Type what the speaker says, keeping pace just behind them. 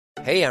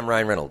Hey, I'm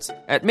Ryan Reynolds.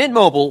 At Mint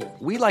Mobile,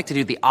 we like to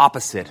do the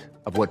opposite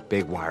of what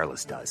Big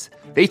Wireless does.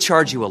 They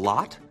charge you a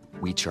lot,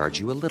 we charge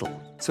you a little.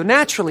 So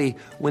naturally,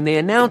 when they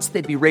announced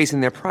they'd be raising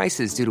their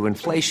prices due to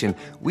inflation,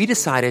 we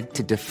decided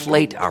to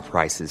deflate our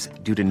prices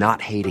due to not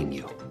hating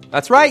you.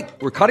 That's right.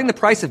 We're cutting the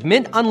price of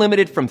Mint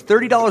Unlimited from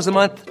 $30 a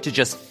month to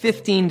just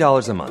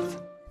 $15 a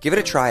month. Give it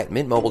a try at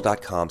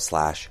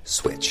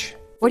mintmobile.com/switch.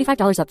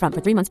 $45 up front for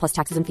 3 months plus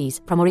taxes and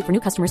fees. Promo rate for new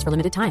customers for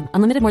limited time.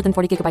 Unlimited more than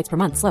 40 gigabytes per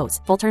month. Slows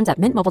full terms at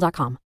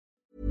mintmobile.com.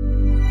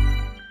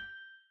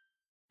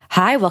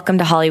 Hi, welcome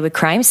to Hollywood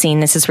Crime Scene.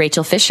 This is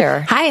Rachel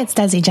Fisher. Hi, it's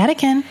Desi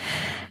Jetikin.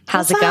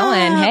 How's it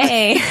going?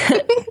 Hey.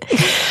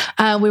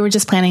 We were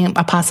just planning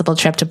a possible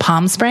trip to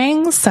Palm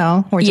Springs,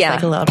 so we're just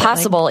like a little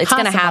possible. Bit like, it's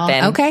going to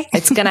happen. Okay.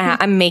 It's going to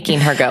I'm making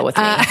her go with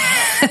me.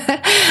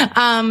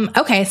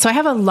 Okay, so I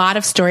have a lot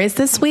of stories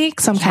this week,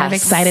 so I'm kind of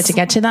excited to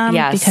get to them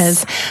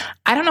because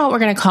I don't know what we're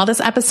going to call this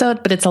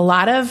episode, but it's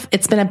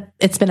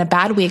been a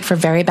bad week for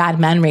very bad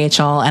men,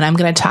 Rachel, and I'm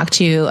going to talk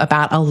to you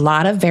about a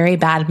lot of very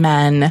bad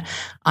men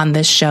on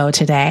this show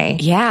today.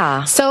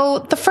 Yeah.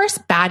 So the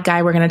first bad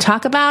guy we're going to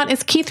talk about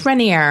is Keith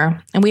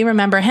Raniere, and we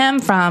remember him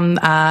from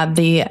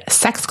the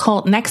sex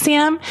cult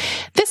NXIVM.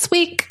 This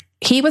week,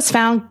 he was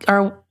found,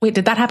 or wait,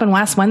 did that happen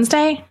last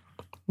Wednesday?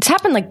 It's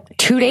happened like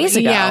 2 days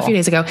ago. Yeah, a few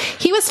days ago.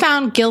 He was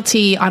found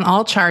guilty on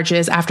all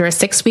charges after a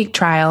 6-week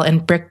trial in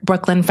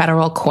Brooklyn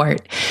federal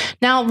court.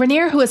 Now,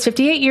 Raniere, who is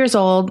 58 years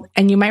old,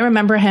 and you might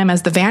remember him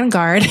as the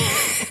vanguard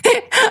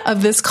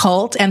of this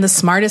cult and the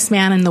smartest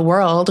man in the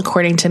world,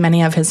 according to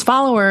many of his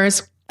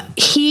followers,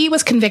 he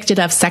was convicted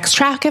of sex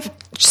trafficking,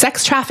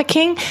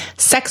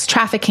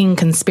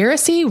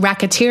 conspiracy,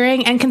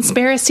 racketeering, and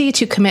conspiracy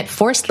to commit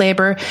forced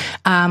labor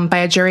by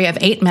a jury of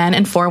 8 men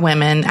and 4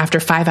 women after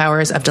 5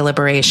 hours of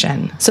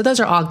deliberation. So those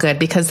are all good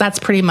because that's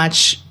pretty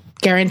much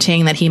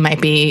guaranteeing that he might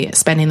be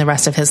spending the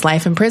rest of his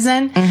life in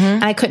prison. Mm-hmm.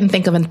 And I couldn't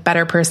think of a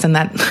better person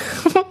that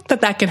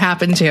that could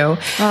happen to.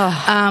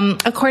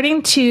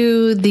 According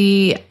to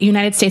the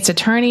United States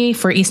Attorney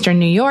for Eastern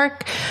New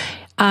York,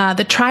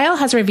 the trial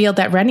has revealed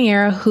that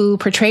Raniere, who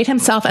portrayed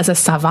himself as a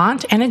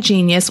savant and a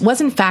genius,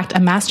 was in fact a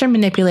master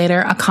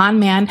manipulator, a con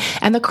man,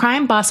 and the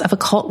crime boss of a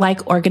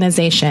cult-like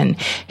organization.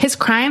 His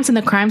crimes and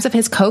the crimes of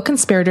his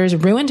co-conspirators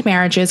ruined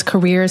marriages,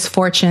 careers,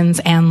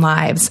 fortunes, and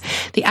lives.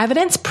 The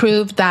evidence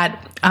proved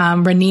that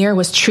Raniere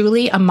was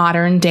truly a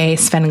modern-day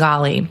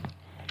Svengali.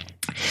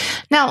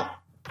 Now,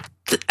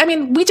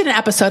 we did an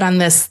episode on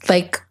this,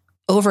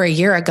 over a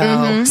year ago.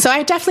 Mm-hmm. So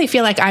I definitely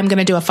feel like I'm going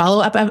to do a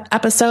follow-up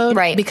episode.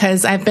 Right.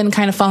 Because I've been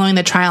kind of following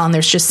the trial and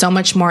there's just so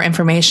much more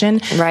information.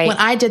 Right. When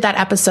I did that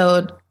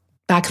episode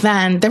back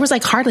then, there was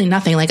hardly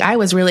nothing. I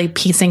was really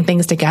piecing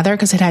things together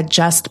because it had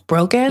just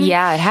broken.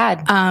 Yeah, it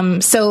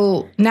had.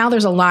 So now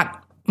there's a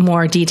lot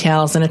more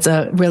details and it's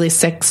a really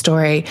sick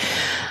story.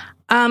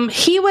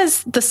 He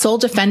was the sole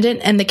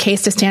defendant in the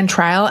case to stand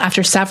trial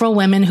after several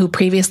women who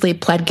previously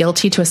pled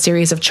guilty to a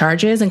series of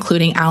charges,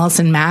 including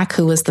Allison Mack,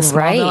 who was the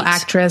Smallville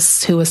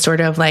actress, who was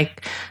sort of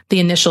the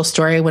initial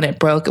story when it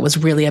broke. It was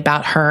really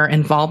about her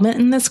involvement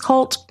in this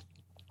cult.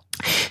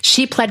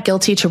 She pled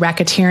guilty to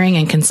racketeering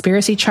and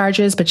conspiracy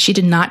charges, but she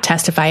did not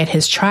testify at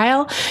his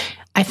trial.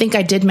 I think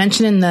I did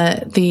mention in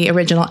the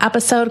original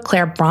episode,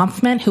 Claire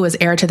Bronfman, who was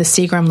heir to the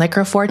Seagram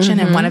liquor fortune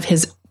and one of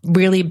his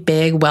really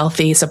big,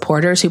 wealthy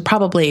supporters who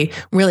probably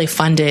really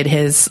funded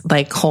his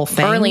whole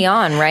thing. Early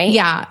on, right?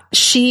 Yeah.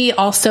 She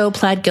also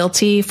pled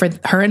guilty for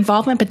her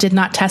involvement, but did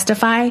not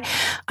testify.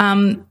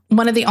 One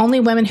of the only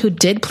women who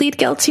did plead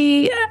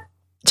guilty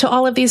to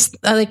all of these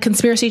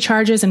conspiracy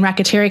charges and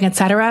racketeering,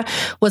 etc.,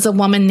 was a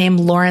woman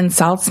named Lauren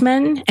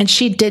Saltzman, and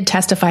she did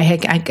testify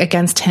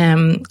against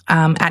him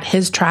at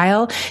his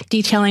trial,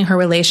 detailing her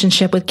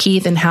relationship with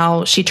Keith and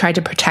how she tried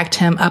to protect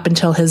him up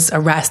until his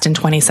arrest in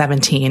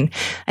 2017.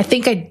 I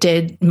think I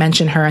did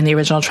mention her in the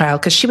original trial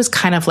because she was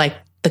kind of the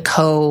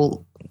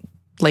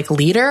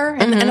leader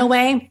in a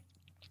way.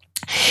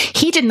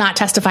 He did not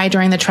testify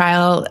during the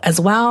trial as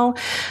well.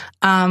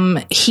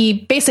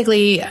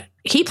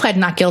 He pled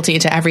not guilty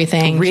to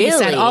everything. Really? He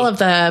said all of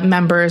the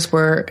members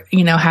were,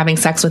 having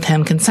sex with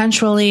him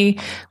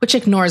consensually, which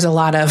ignores a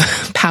lot of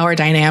power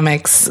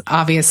dynamics,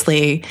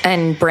 obviously.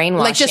 And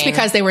brainwashing. Just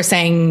because they were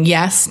saying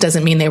yes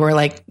doesn't mean they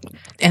were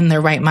in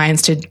their right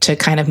minds to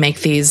kind of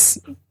make these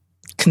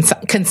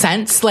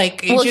consents.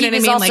 He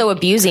was also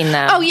abusing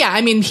them. Oh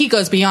yeah. He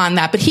goes beyond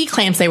that, but he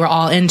claims they were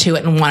all into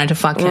it and wanted to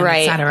fuck him,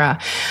 etc.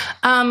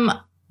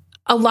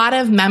 A lot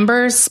of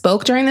members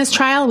spoke during this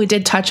trial. We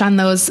did touch on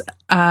those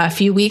a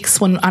few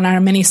weeks on our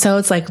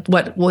mini-sodes,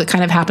 what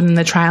kind of happened in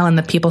the trial and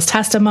the people's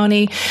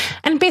testimony.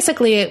 And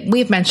basically,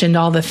 we've mentioned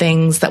all the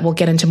things that we'll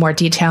get into more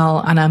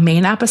detail on a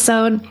main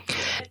episode.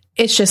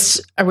 It's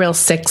just a real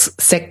sick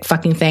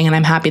fucking thing, and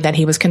I'm happy that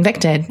he was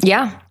convicted.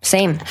 Yeah,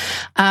 same.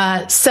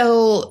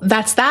 So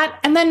that's that.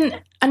 And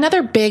then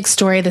another big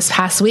story this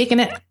past week,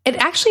 and it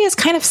actually is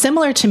kind of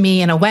similar to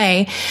me in a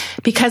way,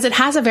 because it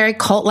has a very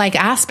cult-like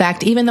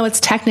aspect, even though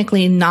it's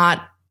technically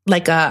not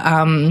like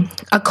a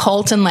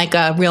cult in like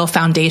a real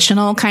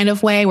foundational kind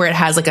of way where it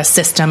has like a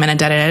system and a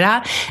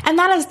da-da-da-da. And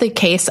that is the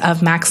case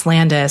of Max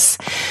Landis.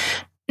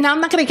 Now,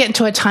 I'm not going to get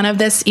into a ton of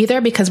this either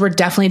because we're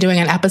definitely doing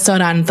an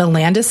episode on the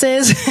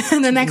Landises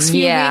in the next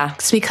few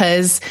weeks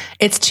because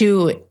it's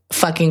too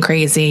fucking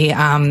crazy.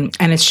 And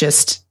it's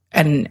just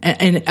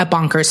a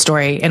bonkers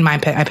story, in my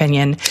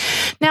opinion.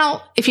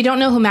 Now, if you don't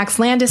know who Max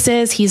Landis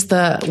is, he's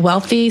the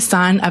wealthy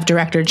son of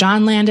director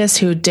John Landis,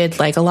 who did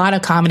like a lot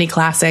of comedy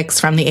classics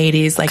from the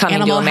 80s, like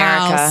Animal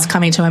House,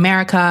 Coming to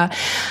America,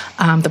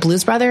 The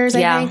Blues Brothers,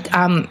 I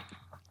think.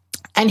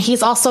 And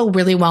he's also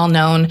really well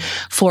known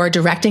for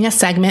directing a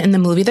segment in the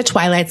movie The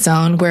Twilight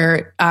Zone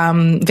where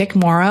Vic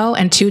Morrow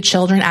and two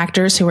children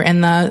actors who were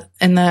in the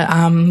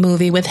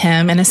movie with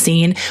him in a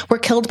scene were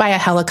killed by a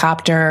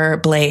helicopter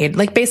blade,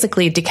 like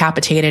basically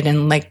decapitated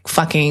and like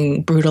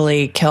fucking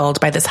brutally killed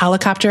by this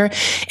helicopter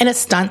in a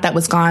stunt that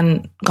was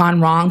gone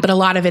wrong. But a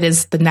lot of it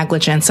is the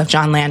negligence of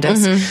John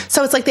Landis. Mm-hmm.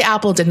 So it's like the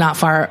apple did not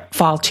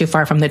fall too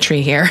far from the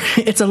tree here.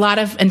 It's a lot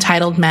of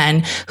entitled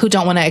men who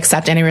don't want to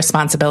accept any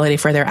responsibility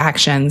for their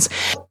actions.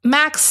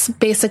 Max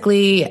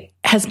basically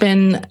has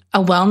been a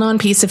well-known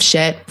piece of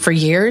shit for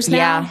years now.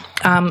 Yeah.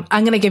 I'm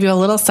going to give you a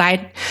little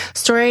side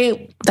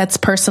story that's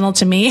personal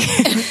to me.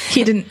 I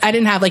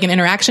didn't have like an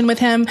interaction with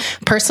him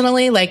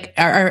personally, like,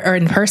 or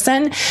in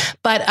person.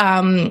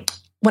 But,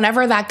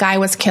 whenever that guy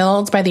was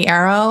killed by the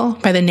arrow,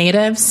 by the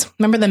natives,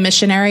 remember the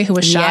missionary who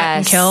was shot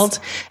and killed?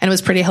 And it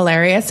was pretty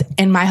hilarious,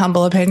 in my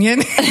humble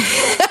opinion.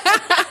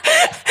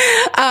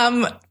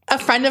 A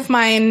friend of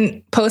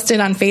mine posted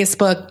on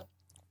Facebook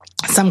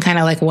some kind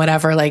of like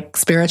whatever, like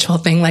spiritual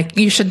thing, like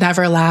you should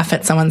never laugh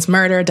at someone's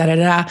murder, da da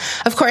da.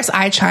 Of course,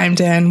 I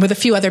chimed in with a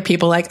few other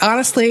people. Like,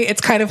 honestly,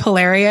 it's kind of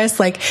hilarious.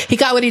 Like, he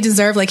got what he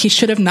deserved. Like, he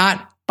should have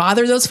not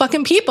bothered those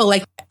fucking people.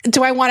 Like,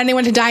 do I want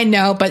anyone to die?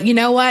 No. But you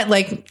know what?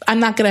 Like,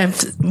 I'm not going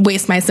to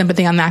waste my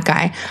sympathy on that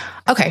guy.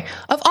 Okay.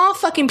 Of all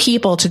fucking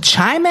people to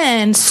chime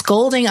in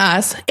scolding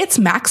us, it's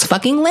Max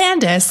fucking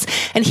Landis.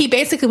 And he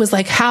basically was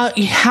like,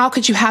 how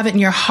could you have it in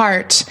your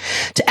heart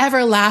to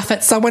ever laugh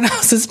at someone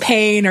else's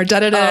pain or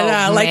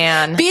da-da-da-da? Oh, like,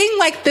 man. Being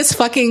like this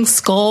fucking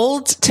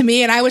scold to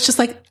me. And I was just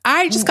like,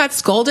 I just got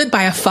scolded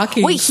by a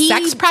fucking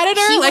sex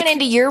predator. He like, went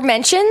into your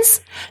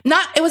mentions?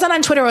 It was not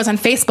on Twitter, it was on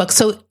Facebook.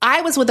 So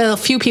I was with a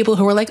few people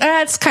who were like,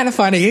 it's kind of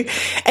funny.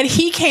 And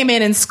he came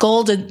in and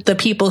scolded the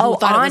people who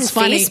thought it was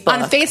funny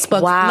on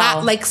Facebook.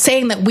 Wow. Like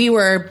saying that we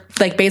were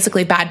like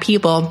basically bad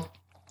people.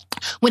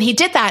 When he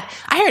did that,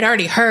 I had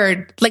already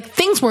heard, like,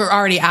 things were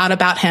already out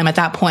about him at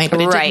that point, but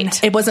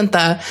it wasn't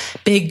the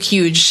big,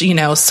 huge,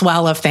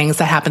 swell of things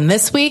that happened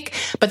this week,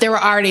 but there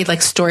were already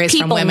like stories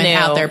from women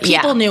out there.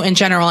 People knew in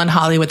general in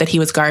Hollywood that he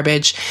was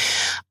garbage.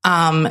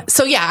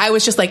 So yeah, I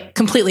was just like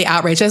completely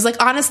outraged. I was like,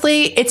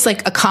 honestly, it's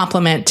like a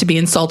compliment to be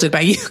insulted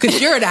by you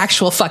because you're an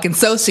actual fucking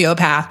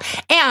sociopath.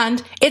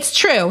 And it's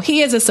true.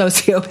 He is a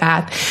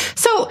sociopath.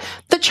 So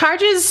the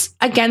charges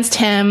against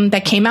him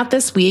that came out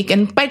this week,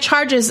 and by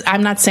charges,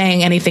 I'm not saying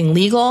anything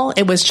legal.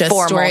 It was just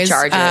formal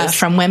stories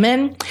from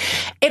women.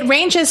 It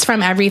ranges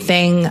from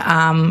everything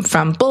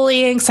from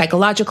bullying,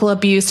 psychological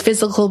abuse,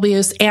 physical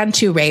abuse, and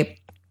to rape.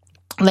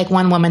 Like,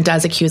 one woman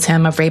does accuse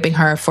him of raping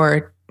her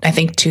for, I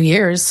think, 2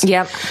 years.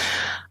 Yep.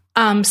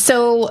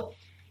 So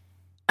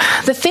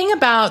the thing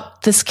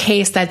about this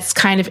case that's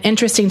kind of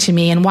interesting to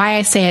me, and why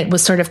I say it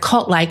was sort of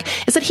cult-like,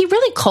 is that he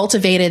really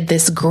cultivated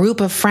this group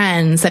of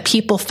friends that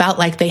people felt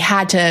like they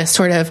had to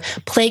sort of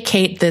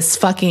placate this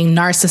fucking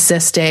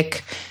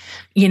narcissistic,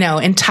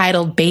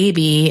 entitled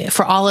baby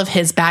for all of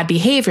his bad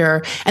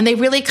behavior. And they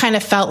really kind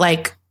of felt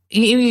like,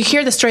 you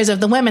hear the stories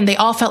of the women, they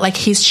all felt like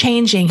he's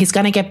changing, he's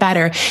going to get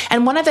better.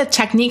 And one of the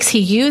techniques he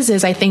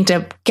uses, I think,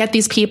 to get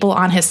these people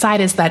on his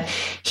side is that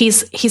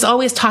he's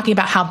always talking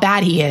about how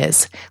bad he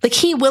is. Like,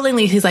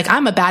 he's like,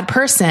 I'm a bad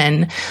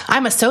person.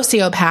 I'm a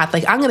sociopath.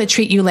 Like, I'm going to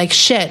treat you like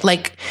shit.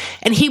 Like,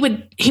 and he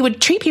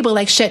would treat people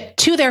like shit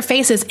to their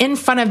faces in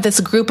front of this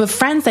group of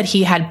friends that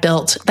he had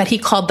built that he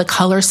called the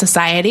Color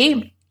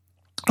Society.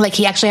 Like,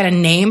 he actually had a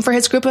name for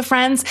his group of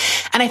friends.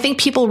 And I think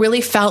people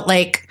really felt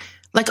like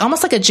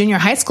almost like a junior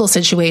high school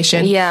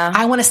situation. Yeah.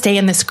 I want to stay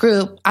in this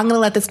group. I'm going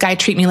to let this guy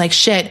treat me like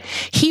shit.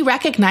 He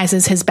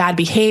recognizes his bad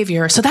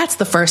behavior. So that's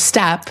the first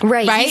step.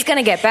 Right. He's going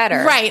to get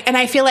better. Right. And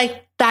I feel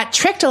like that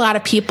tricked a lot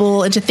of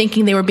people into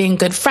thinking they were being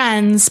good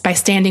friends by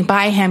standing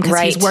by him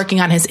because he's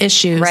working on his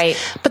issues. Right.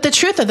 But the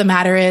truth of the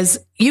matter is,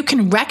 you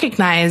can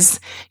recognize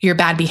your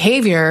bad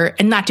behavior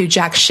and not do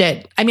jack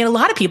shit. I mean, a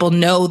lot of people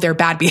know their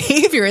bad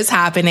behavior is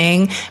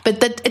happening,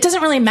 but it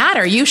doesn't really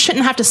matter. You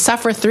shouldn't have to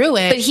suffer through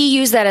it. But he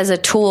used that as a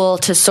tool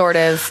to sort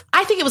of...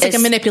 I think it was like a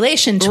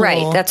manipulation tool.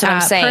 Right, that's what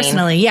I'm saying.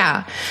 Personally,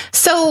 yeah.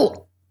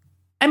 So,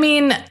 I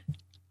mean,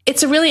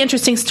 it's a really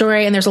interesting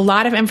story, and there's a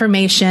lot of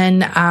information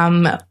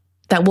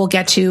that we'll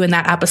get to in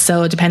that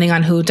episode, depending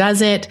on who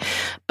does it.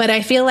 But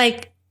I feel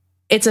like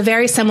it's a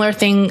very similar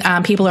thing.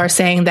 People are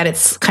saying that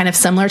it's kind of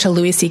similar to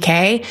Louis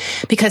C.K.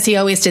 because he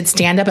always did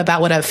stand up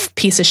about what a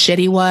piece of shit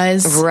he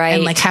was. Right.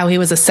 And like how he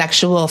was a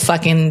sexual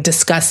fucking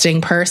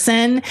disgusting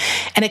person.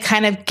 And it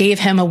kind of gave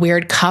him a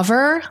weird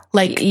cover.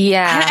 Like,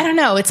 yeah, I don't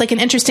know. It's like an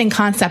interesting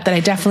concept that I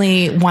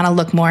definitely want to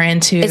look more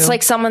into. It's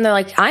like someone, they're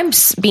like, I'm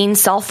being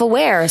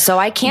self-aware, so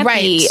I can't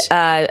be,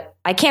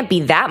 I can't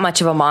be that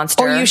much of a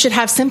monster. Or you should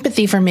have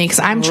sympathy for me because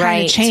I'm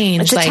trying to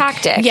change. It's a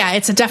tactic. Yeah,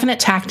 it's a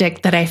definite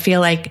tactic that I feel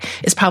like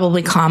is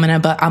probably common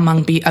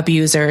among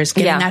abusers,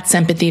 getting that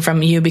sympathy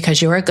from you because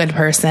you're a good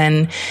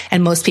person.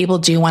 And most people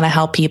do want to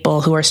help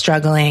people who are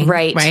struggling.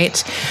 Right.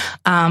 Right.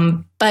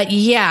 But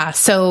yeah,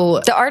 so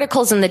the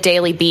articles in the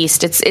Daily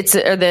Beast, it's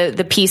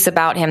the piece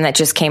about him that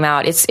just came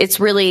out.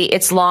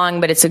 It's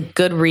long, but it's a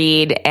good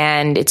read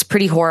and it's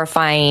pretty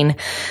horrifying.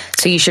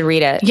 So you should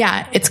read it.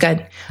 Yeah, it's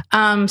good.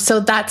 So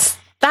that's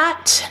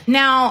that.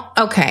 Now,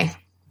 okay.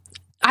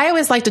 I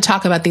always like to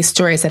talk about these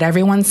stories that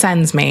everyone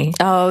sends me.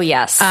 Oh,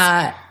 yes.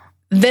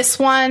 This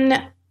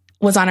one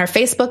was on our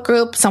Facebook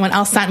group. Someone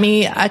else sent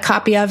me a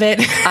copy of it.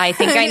 I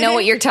think I know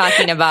what you're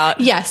talking about.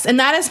 Yes. And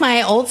that is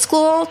my old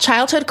school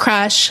childhood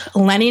crush,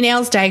 Lenny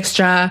Nails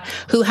Dykstra,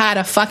 who had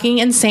a fucking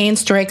insane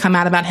story come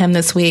out about him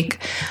this week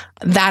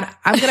that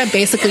I'm going to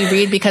basically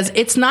read because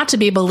it's not to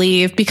be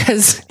believed,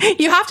 because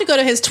you have to go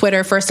to his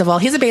Twitter. First of all,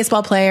 he's a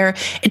baseball player.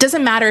 It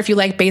doesn't matter if you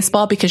like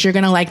baseball because you're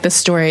going to like this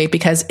story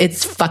because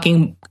it's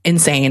fucking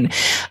insane.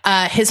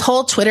 His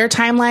whole Twitter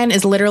timeline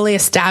is literally a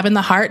stab in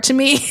the heart to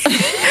me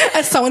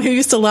as someone who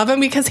used to love him,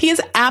 because he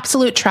is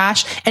absolute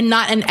trash and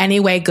not in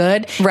any way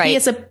good. Right. He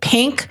is a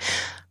pink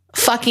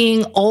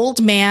fucking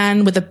old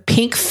man with a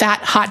pink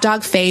fat hot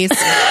dog face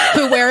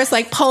who wears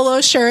like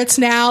polo shirts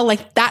now,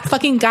 like that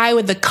fucking guy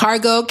with the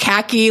cargo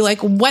khaki,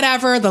 like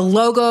whatever, the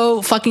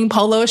logo fucking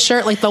polo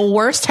shirt, like the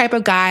worst type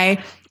of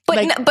guy.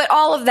 But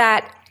all of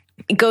that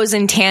goes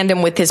in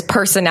tandem with his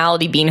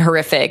personality being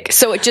horrific.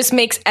 So it just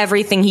makes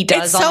everything he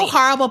does. It's so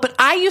horrible. But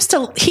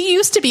he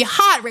used to be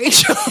hot,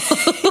 Rachel.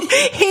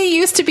 He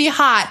used to be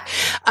hot.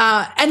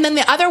 And then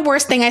the other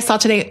worst thing I saw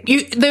today,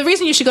 the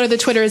reason you should go to the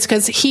Twitter is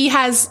because he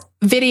has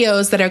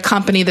videos that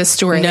accompany this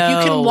story. No.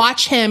 Like, you can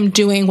watch him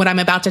doing what I'm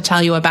about to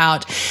tell you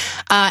about.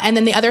 And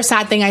then the other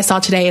sad thing I saw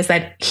today is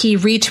that he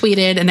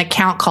retweeted an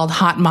account called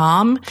Hot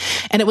Mom.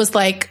 And it was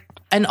like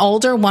an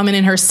older woman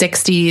in her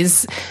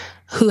 60s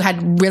who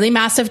had really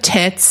massive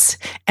tits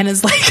and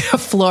is like a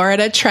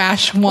Florida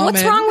trash woman.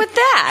 What's wrong with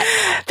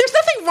that? There's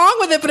nothing wrong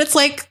with it, but it's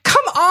like,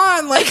 come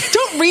on, like,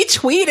 don't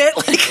retweet it.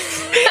 Like,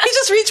 he's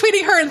just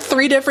retweeting her in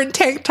 3 different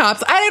tank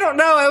tops. I don't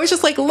know. I was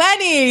just like,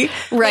 Lenny.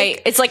 Right.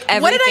 Like, it's like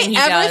everything what did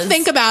I ever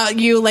think about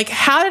you? Like,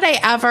 how did I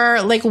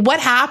ever, like, what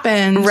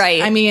happened?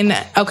 Right. I mean,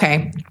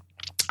 okay.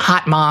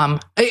 Hot mom.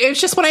 It was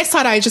just when I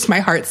saw it,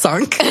 my heart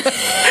sunk.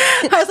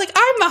 I was like,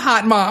 I'm the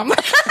hot mom.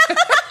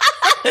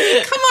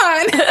 Come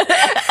on.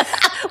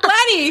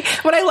 Lenny,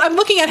 when I'm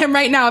looking at him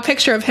right now, a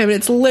picture of him,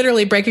 it's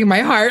literally breaking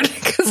my heart.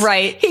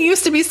 Right. He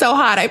used to be so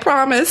hot, I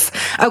promise.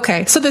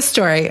 Okay, so this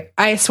story,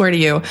 I swear to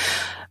you,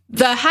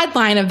 the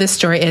headline of this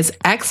story is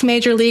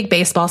ex-Major League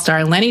Baseball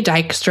star Lenny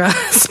Dykstra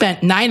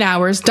spent 9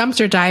 hours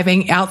dumpster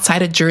diving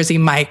outside of Jersey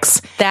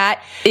Mike's.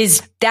 That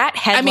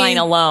headline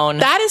alone.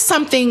 That is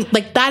something,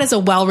 like, that is a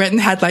well-written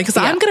headline, because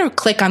I'm going to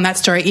click on that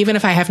story even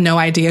if I have no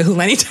idea who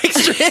Lenny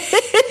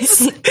Dykstra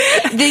is.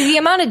 The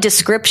amount of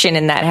description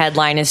in that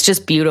headline is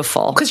just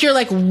beautiful. Because you're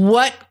like,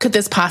 what could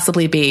this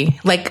possibly be?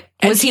 Like,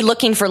 was he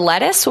looking for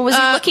lettuce? What was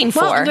he looking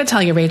for? Well, I'm going to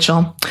tell you,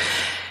 Rachel.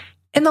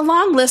 In the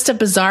long list of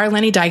bizarre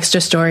Lenny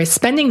Dykstra stories,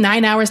 spending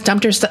 9 hours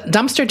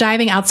dumpster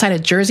diving outside a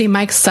Jersey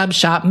Mike's sub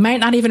shop might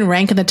not even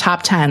rank in the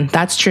top 10.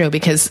 That's true,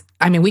 because,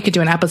 I mean, we could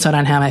do an episode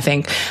on him, I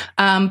think.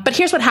 But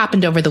here's what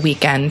happened over the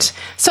weekend.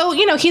 So,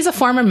 he's a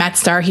former Met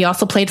star. He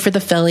also played for the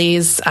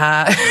Phillies.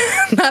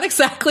 Not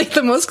exactly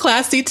the most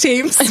classy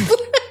teams.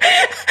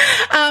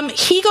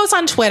 He goes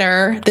on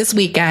Twitter this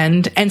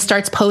weekend and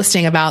starts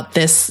posting about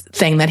this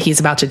thing that he's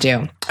about to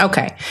do.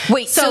 Okay.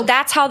 Wait, so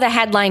that's how the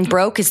headline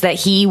broke, is that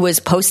he was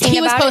posting about it?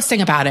 He was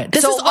posting about it.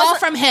 This is all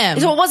from him.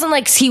 So it wasn't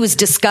like he was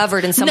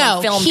discovered and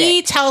someone filmed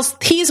it.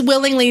 He's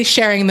willingly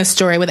sharing the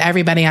story with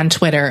everybody on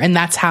Twitter, and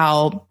that's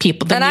how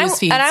people, news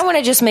feeds. And I want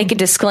to just make a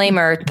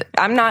disclaimer.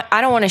 I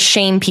don't want to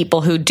shame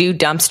people who do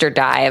dumpster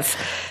dive.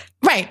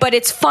 Right. But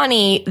it's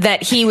funny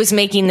that he was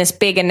making this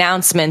big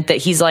announcement that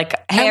he's like,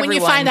 hey, and when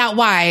you find out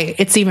why,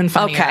 it's even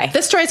funnier. Okay.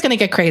 This story's going to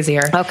get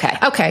crazier.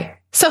 Okay.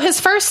 So his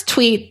first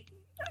tweet,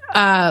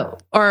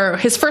 or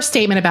his first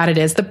statement about it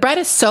is, the bread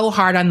is so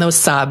hard on those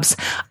subs.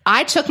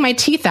 I took my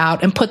teeth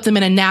out and put them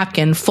in a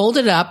napkin,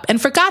 folded up,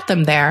 and forgot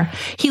them there.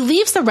 He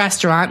leaves the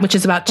restaurant, which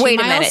is about 2 miles. Wait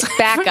a minute.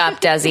 Back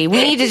up, Desi.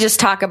 We need to just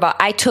talk about,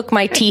 I took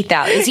my teeth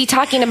out. Is he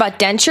talking about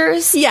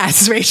dentures?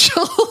 Yes,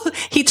 Rachel.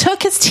 He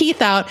took his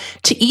teeth out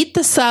to eat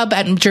the sub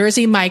at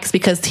Jersey Mike's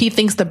because he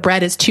thinks the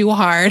bread is too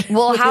hard.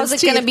 Well, how's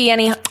it going to be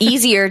any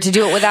easier to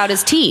do it without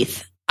his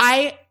teeth?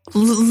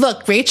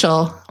 Look,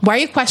 Rachel, why are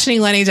you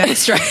questioning Lenny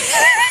Dykstra?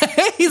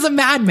 He's a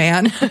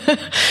madman.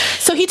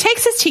 So So he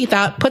takes his teeth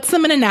out, puts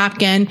them in a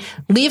napkin,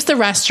 leaves the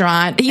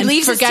restaurant,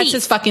 and forgets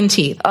his fucking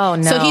teeth. Oh,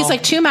 no. So he's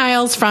like 2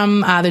 miles from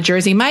the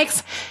Jersey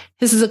Mike's.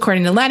 This is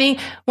according to Lenny.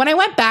 When I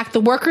went back,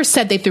 the workers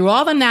said they threw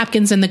all the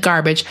napkins in the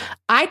garbage.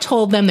 I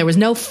told them there was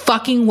no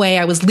fucking way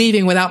I was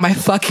leaving without my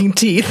fucking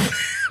teeth.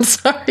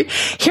 Sorry.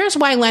 Here's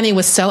why Lenny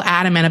was so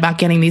adamant about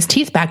getting these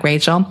teeth back,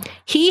 Rachel.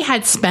 He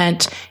had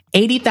spent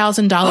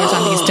 $80,000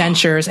 on these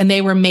dentures, and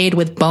they were made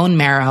with bone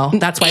marrow.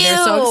 That's why they're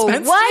so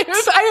expensive. What?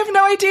 I have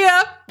no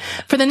idea.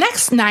 For the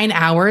next 9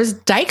 hours,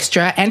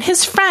 Dykstra and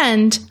his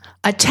friend,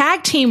 a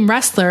tag team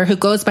wrestler who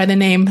goes by the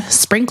name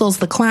Sprinkles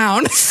the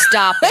Clown.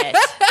 Stop it.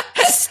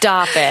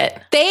 Stop it.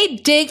 They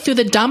dig through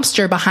the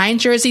dumpster behind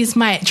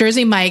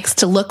Jersey Mike's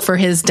to look for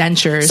his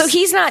dentures. So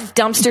he's not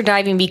dumpster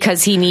diving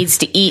because he needs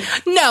to eat.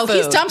 No, food.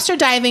 He's dumpster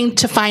diving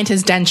to find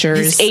his dentures.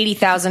 His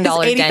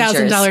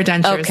 $80,000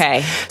 dentures.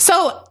 Okay.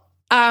 So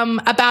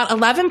about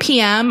 11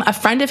 p.m., a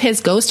friend of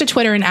his goes to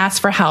Twitter and asks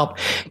for help.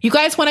 You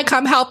guys want to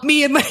come help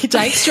me and Lenny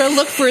Dykstra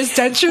look for his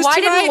dentures Why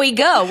tonight? didn't we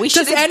go?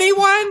 Does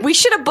anyone? We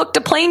should have booked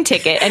a plane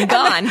ticket and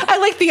gone. I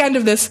like the end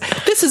of this.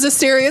 This is a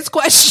serious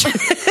question.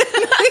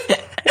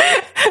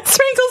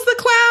 Sprinkles the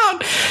Clown.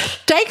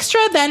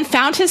 Dykstra then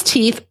found his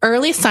teeth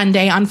early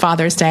Sunday on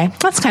Father's Day.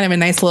 That's kind of a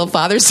nice little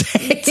Father's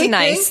Day.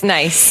 It's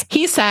nice.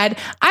 He said,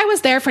 I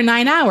was there for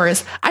 9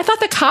 hours. I thought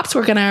the cops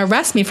were going to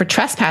arrest me for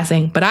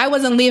trespassing, but I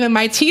wasn't leaving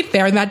my teeth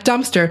there in that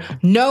dumpster.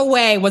 No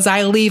way was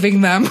I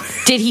leaving them.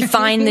 Did he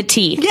find the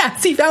teeth?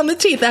 Yes, he found the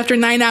teeth after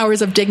 9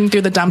 hours of digging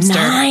through the dumpster.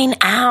 9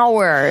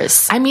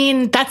 hours. I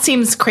mean, that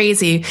seems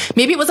crazy.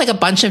 Maybe it was like a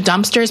bunch of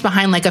dumpsters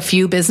behind like a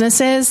few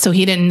businesses, so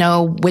he didn't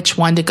know which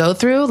one to go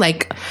through.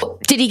 Like,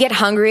 did he get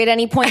hungry at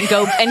any point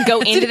and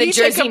go into the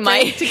Jersey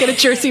Mike's to get a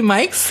Jersey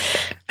Mike's?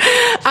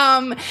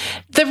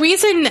 The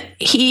reason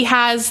he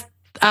has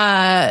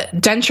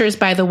dentures,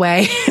 by the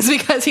way, is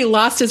because he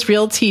lost his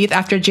real teeth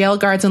after jail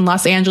guards in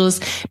Los Angeles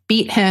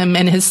beat him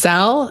in his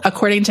cell,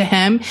 according to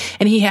him,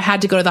 and he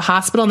had to go to the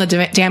hospital, and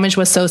the damage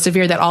was so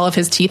severe that all of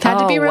his teeth had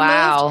to be removed.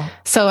 Wow.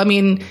 So, I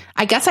mean,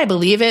 I guess I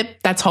believe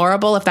it. That's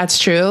horrible if that's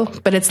true,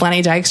 but it's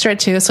Lenny Dykstra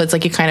too, so it's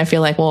like you kind of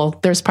feel like, well,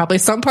 there's probably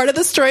some part of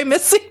the story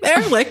missing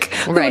there. Like,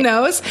 right. Who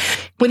knows?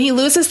 When he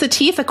loses the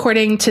teeth,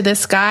 according to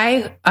this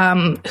guy,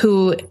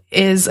 who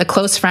is a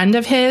close friend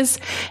of his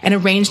and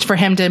arranged for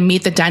him to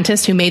meet the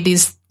dentist who made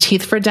these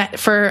teeth for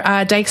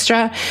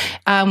Dykstra.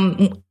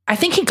 I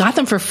think he got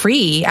them for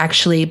free,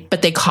 actually,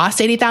 but they cost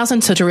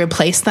 $80,000. So to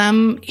replace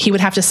them, he would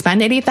have to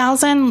spend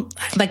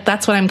 $80,000. Like,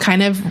 that's what I'm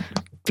kind of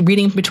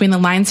reading between the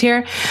lines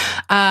here.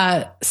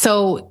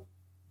 So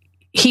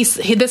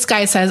this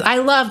guy says, I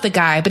love the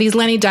guy, but he's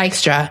Lenny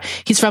Dykstra.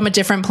 He's from a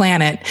different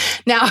planet.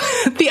 Now,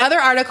 the other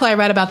article I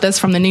read about this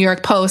from the New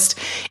York Post,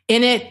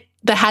 in it,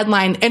 the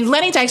headline, and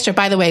Lenny Dykstra,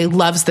 by the way,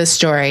 loves this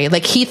story.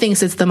 Like, he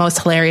thinks it's the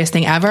most hilarious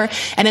thing ever.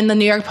 And in the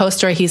New York Post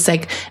story, he's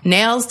like,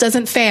 Nails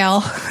doesn't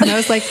fail. And I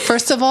was like,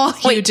 first of all,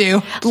 you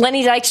do.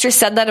 Lenny Dykstra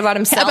said that about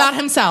himself? About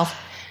himself.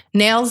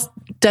 Nails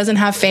doesn't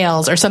have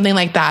fails or something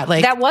like that.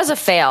 Like, that was a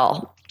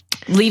fail.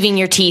 Leaving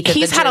your teeth at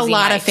he's the had Jersey a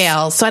lot Mike's. of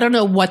fails, so I don't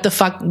know what the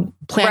fuck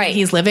planet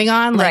he's living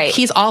on. Like,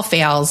 he's all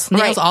fails.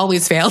 Nails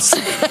always fails.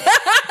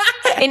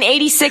 In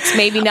 86,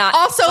 maybe not.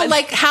 Also,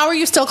 like, how are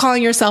you still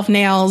calling yourself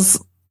Nails?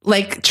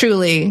 Like,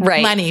 truly.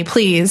 Right. Lenny,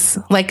 please.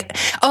 Like,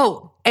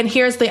 oh, and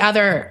here's the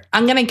other,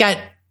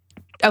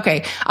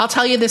 okay, I'll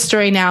tell you this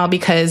story now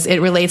because it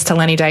relates to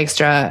Lenny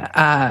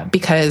Dykstra,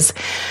 because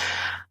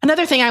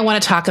another thing I want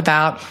to talk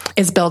about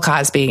is Bill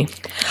Cosby.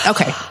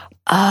 Okay.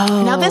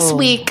 Oh. Now, this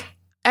week,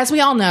 as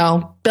we all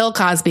know, Bill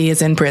Cosby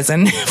is in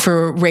prison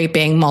for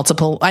raping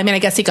multiple. I mean, I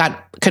guess he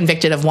got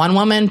convicted of one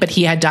woman, but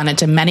he had done it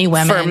to many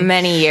women. For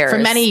many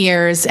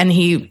years. And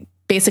he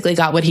basically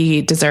got what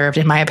he deserved,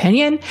 in my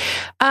opinion.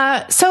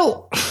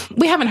 So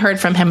we haven't heard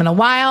from him in a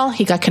while.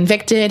 He got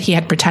convicted. He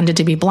had pretended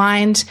to be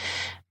blind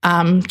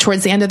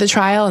towards the end of the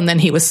trial, and then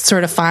he was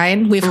sort of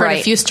fine. We've heard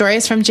a few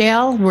stories from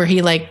jail where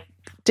he, like,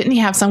 didn't he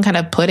have some kind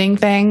of pudding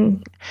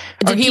thing?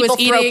 Did people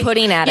throw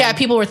pudding at him? Yeah,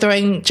 people were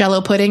throwing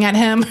Jell-O pudding at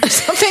him or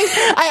something.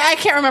 I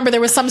can't remember. There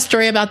was some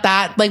story about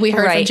that, like we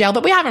heard from jail,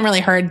 but we haven't really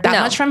heard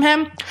that much from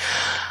him.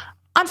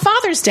 On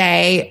Father's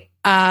Day,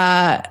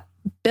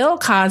 Bill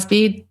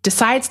Cosby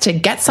decides to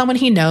get someone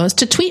he knows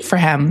to tweet for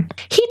him.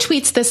 He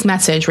tweets this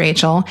message,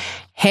 Rachel.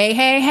 Hey,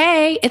 hey,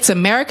 hey, it's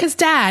America's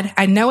dad.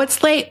 I know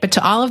it's late, but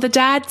to all of the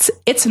dads,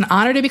 it's an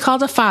honor to be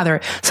called a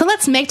father. So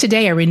let's make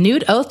today a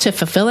renewed oath to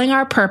fulfilling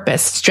our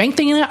purpose,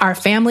 strengthening our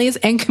families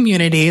and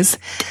communities.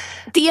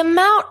 The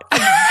amount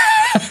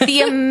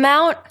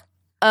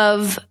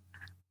of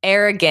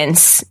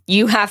arrogance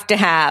you have to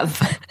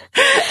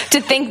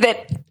think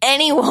that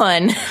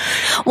anyone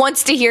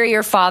wants to hear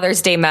your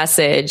Father's Day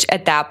message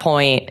at that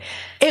point.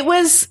 It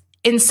was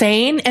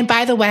insane. And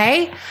by the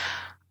way,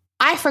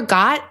 I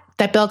forgot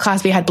that Bill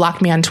Cosby had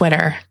blocked me on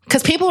Twitter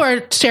because people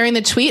were sharing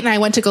the tweet and I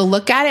went to go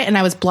look at it and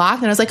I was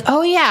blocked and I was like,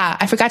 oh yeah,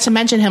 I forgot to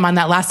mention him on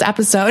that last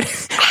episode.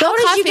 How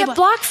did you get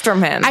blocked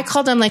from him? I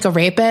called him like a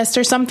rapist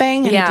or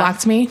something and he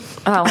blocked me.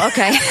 Oh,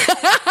 okay.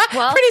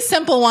 Well, pretty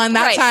simple one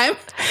that time.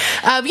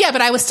 Yeah,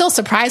 but I was still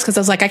surprised because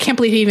I was like, I can't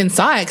believe he even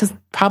saw it because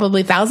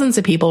probably thousands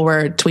of people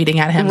were tweeting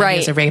at him that he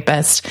was a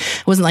rapist.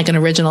 It wasn't like an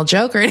original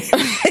joke or anything.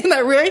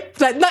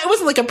 It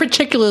wasn't like a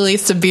particularly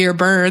severe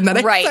burn that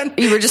I sent.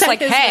 You were just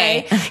like,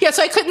 hey. Yeah,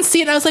 so I couldn't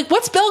see it. I was like,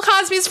 what's Bill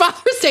Cosby's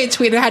Father's Day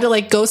tweet? I had to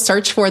like go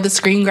search for the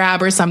screen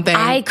grab or something.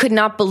 I could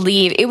not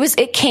believe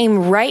it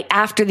came right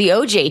after the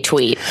OJ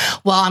tweet.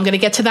 Well, I'm going to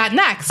get to that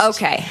next.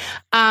 Okay.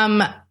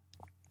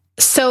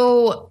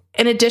 So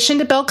in addition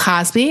to Bill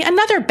Cosby,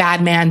 another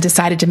bad man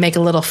decided to make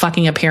a little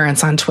fucking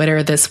appearance on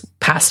Twitter this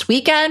past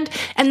weekend,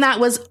 and that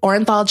was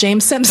Orenthal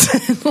James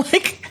Simpson.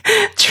 Like,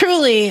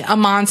 truly a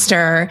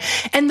monster.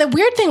 And the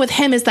weird thing with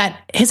him is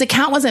that his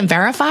account wasn't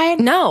verified.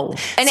 No.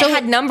 And it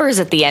had numbers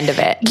at the end of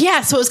it.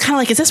 Yeah, so it was kind of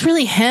like, is this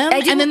really him?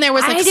 And then there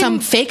was like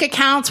some fake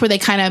accounts where they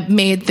kind of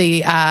made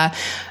the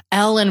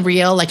L and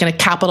real, like in a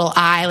capital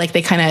I, like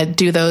they kind of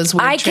do those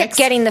weird tricks. Kept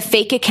getting the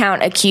fake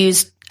account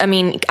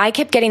I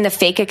kept getting the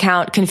fake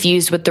account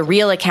confused with the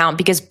real account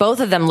because both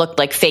of them looked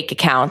like fake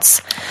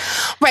accounts.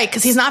 Right,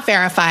 because he's not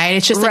verified.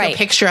 It's just like a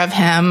picture of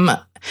him.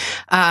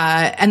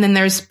 And then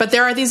there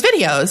are these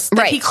videos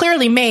that he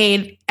clearly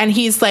made, and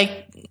he's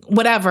like,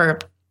 whatever.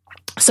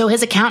 So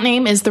his account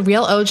name is The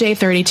Real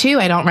OJ32.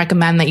 I don't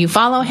recommend that you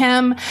follow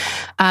him.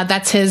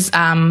 That's his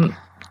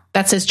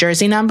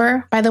jersey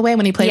number, by the way,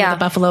 when he played with the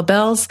Buffalo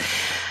Bills.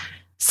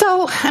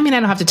 So, I mean, I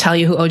don't have to tell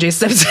you who OJ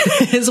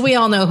Simpson is. We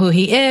all know who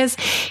he is.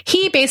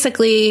 He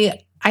basically,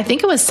 I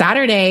think it was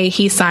Saturday,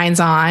 he signs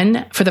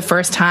on for the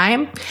first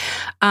time.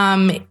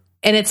 And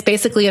it's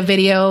basically a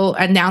video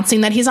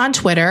announcing that he's on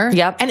Twitter.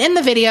 Yep. And in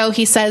the video,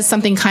 he says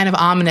something kind of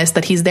ominous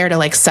that he's there to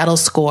like settle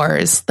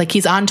scores. Like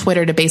he's on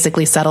Twitter to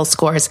basically settle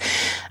scores.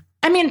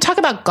 I mean, talk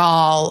about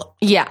gall.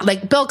 Yeah.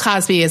 Like Bill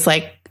Cosby is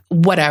like,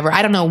 whatever.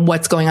 I don't know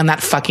what's going on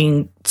that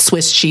fucking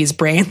Swiss cheese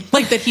brain,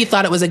 like that he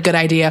thought it was a good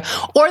idea,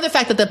 or the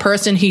fact that the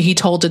person he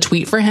told to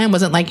tweet for him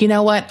wasn't like, you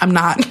know what, I'm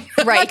not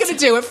going to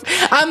do it.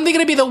 I'm going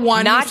to be the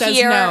one not who says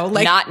here, no.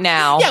 Like, not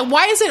now. Yeah,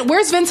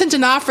 where's Vincent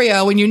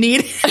D'Onofrio when you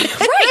need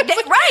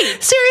right.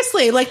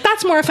 Seriously, like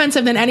that's more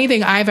offensive than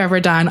anything I've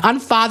ever done on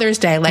Father's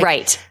Day.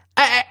 Like,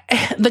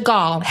 the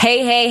gall.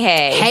 Hey.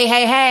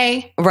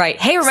 Right.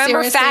 Hey,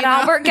 remember Seriously, Fat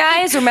Albert,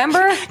 guys? Remember?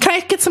 Can I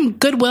get some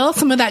goodwill?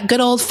 Some of that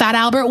good old Fat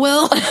Albert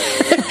will?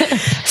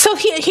 So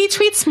he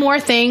tweets more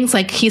things,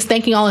 like he's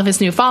thanking all of his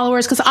new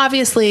followers, because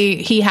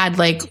obviously he had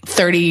like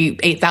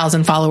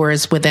 38,000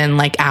 followers within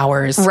like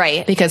hours.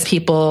 Right. Because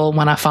people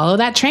want to follow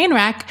that train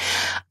wreck.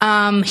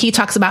 He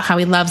talks about how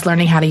he loves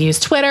learning how to use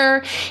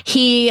Twitter.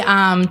 He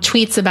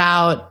tweets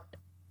about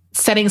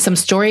setting some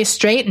stories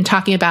straight and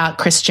talking about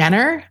Kris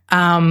Jenner.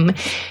 And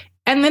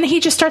then he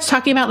just starts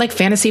talking about like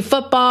fantasy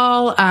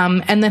football.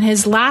 And then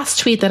his last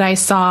tweet that I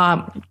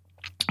saw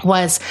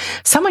was,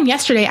 someone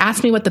yesterday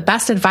asked me what the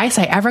best advice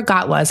I ever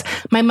got was.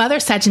 My mother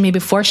said to me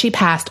before she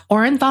passed,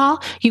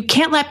 Orenthal, you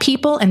can't let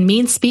people and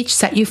mean speech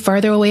set you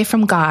further away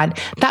from God.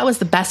 That was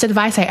the best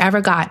advice I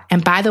ever got.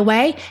 And by the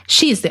way,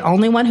 she's the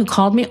only one who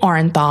called me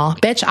Orenthal.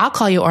 Bitch, I'll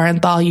call you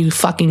Orenthal, you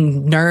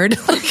fucking nerd.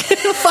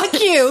 Fuck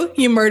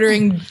you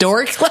murdering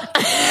dork.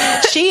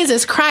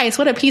 Jesus Christ,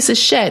 what a piece of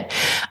shit.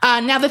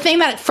 Now, the thing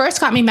that first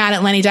got me mad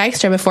at Lenny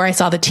Dykstra before I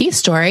saw the Teeth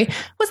story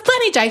was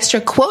Lenny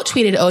Dykstra quote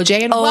tweeted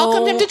OJ and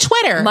welcomed him to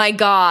Twitter. My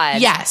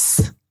God.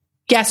 Yes,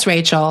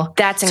 Rachel.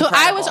 That's incredible.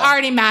 So I was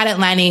already mad at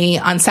Lenny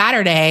on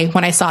Saturday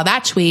when I saw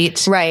that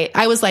tweet. Right.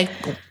 I was like,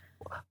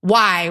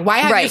 why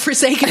have you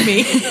forsaken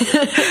me?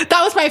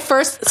 That was my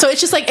first. So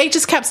it's just like, it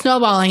just kept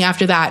snowballing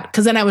after that.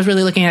 Cause then I was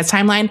really looking at his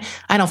timeline.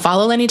 I don't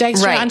follow Lenny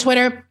Dykstra on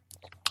Twitter,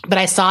 but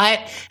I saw it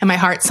and my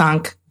heart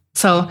sunk.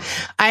 So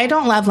I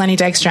don't love Lenny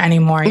Dykstra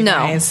anymore, you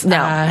guys.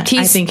 No. I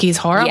think he's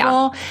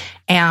horrible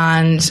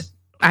and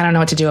I don't know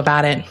what to do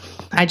about it.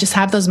 I just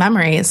have those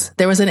memories.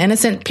 There was an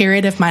innocent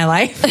period of my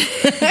life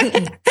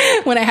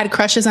when I had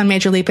crushes on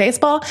Major League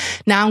Baseball.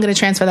 Now I'm going to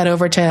transfer that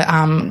over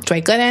to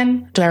Dwight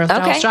Gooden,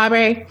 Darryl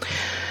Strawberry,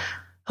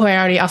 who I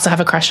already also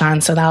have a crush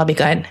on, so that'll be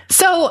good.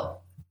 So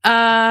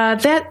I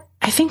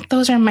think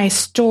those are my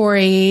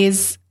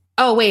stories.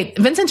 Oh, wait.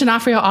 Vincent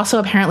D'Onofrio also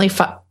apparently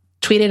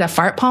tweeted a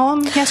fart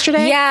poem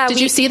yesterday. Yeah. Did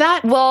you see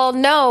that? Well,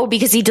 no,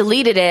 because he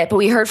deleted it, but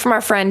we heard from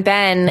our friend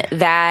Ben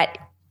that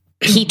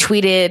he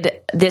tweeted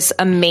this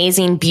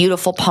amazing,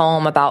 beautiful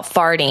poem about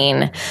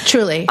farting.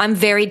 Truly. I'm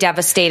very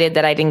devastated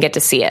that I didn't get to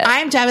see it.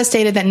 I'm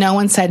devastated that no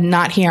one said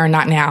not here,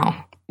 not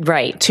now.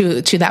 Right.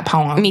 To that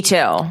poem. Me too.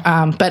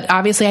 But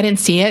obviously I didn't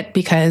see it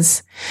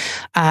because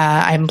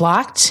I'm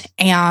blocked,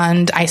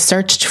 and I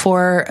searched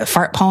for a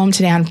fart poem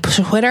today on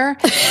Twitter,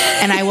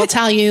 and I will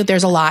tell you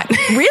there's a lot.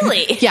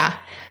 Really? Yeah.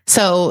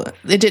 So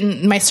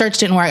my search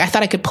didn't work. I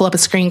thought I could pull up a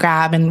screen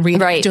grab and do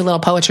a little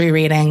poetry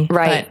reading.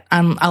 Right.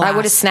 But I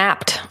would have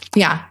snapped.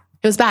 Yeah.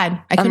 It was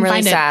bad. I couldn't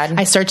find sad. it.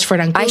 I searched for it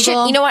on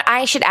Google. You know what?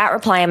 I should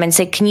 @reply him and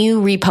say, can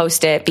you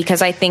repost it?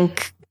 Because I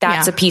think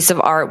that's a piece of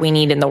art we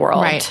need in the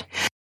world. Right.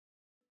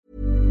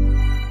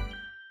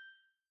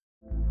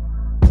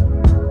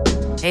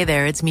 Hey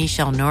there, it's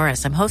Michelle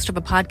Norris. I'm host of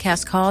a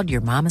podcast called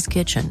Your Mama's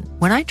Kitchen.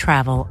 When I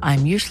travel,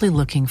 I'm usually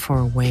looking for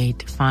a way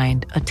to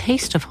find a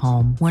taste of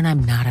home when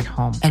I'm not at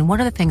home. And one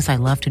of the things I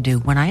love to do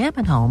when I am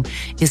at home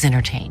is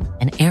entertain.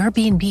 And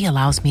Airbnb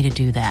allows me to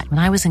do that. When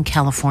I was in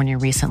California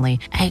recently,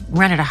 I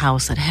rented a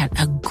house that had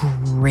a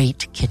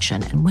great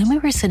kitchen. And when we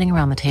were sitting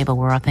around the table,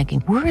 we were all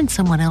thinking, we're in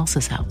someone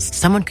else's house.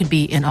 Someone could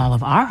be in all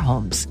of our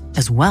homes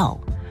as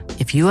well.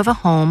 If you have a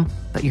home,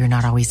 but you're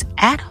not always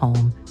at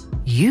home,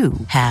 you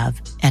have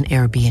an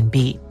Airbnb.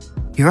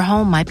 Your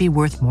home might be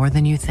worth more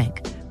than you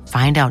think.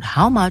 Find out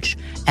how much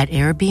at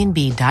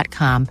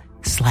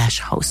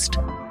airbnb.com/host.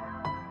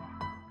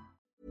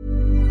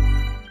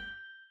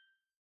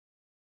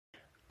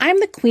 I'm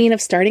the queen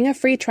of starting a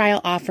free trial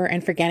offer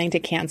and forgetting to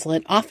cancel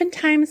it,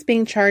 oftentimes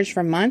being charged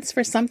for months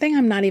for something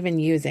I'm not even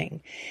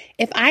using.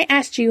 If I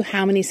asked you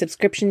how many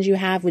subscriptions you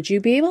have, would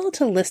you be able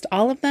to list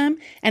all of them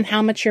and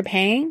how much you're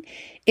paying?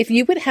 If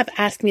you would have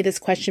asked me this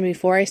question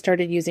before I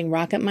started using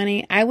Rocket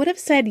Money, I would have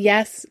said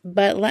yes,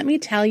 but let me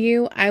tell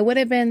you, I would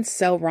have been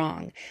so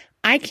wrong.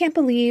 I can't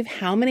believe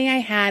how many I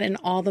had and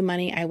all the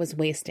money I was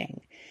wasting.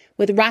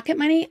 With Rocket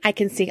Money, I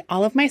can see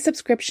all of my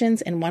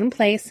subscriptions in one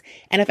place,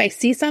 and if I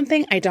see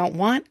something I don't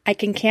want, I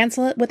can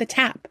cancel it with a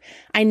tap.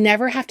 I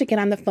never have to get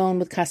on the phone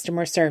with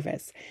customer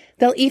service.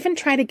 They'll even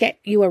try to get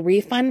you a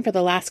refund for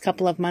the last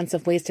couple of months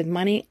of wasted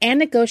money and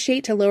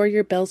negotiate to lower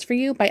your bills for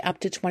you by up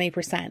to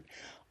 20%.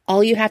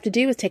 All you have to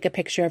do is take a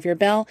picture of your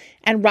bill,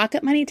 and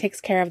Rocket Money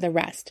takes care of the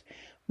rest.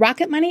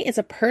 Rocket Money is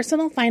a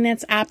personal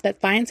finance app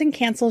that finds and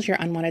cancels your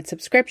unwanted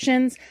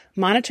subscriptions,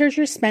 monitors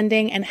your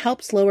spending, and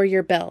helps lower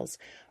your bills.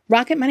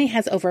 Rocket Money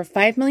has over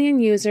 5 million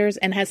users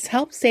and has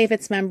helped save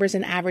its members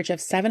an average of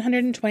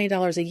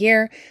 $720 a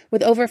year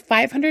with over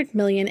 500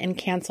 million in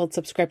canceled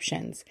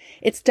subscriptions.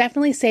 It's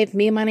definitely saved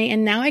me money,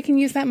 and now I can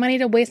use that money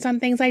to waste on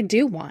things I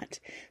do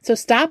want. So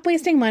stop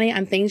wasting money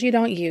on things you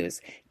don't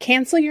use.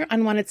 Cancel your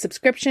unwanted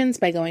subscriptions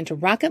by going to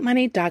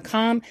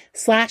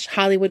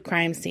rocketmoney.com/Hollywood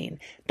crime scene.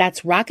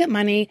 That's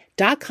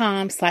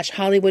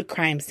rocketmoney.com/Hollywood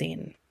crime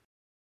scene.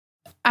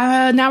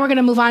 Now we're going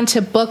to move on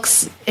to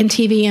books and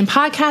TV and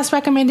podcast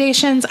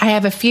recommendations. I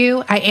have a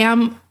few. I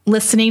am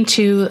listening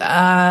to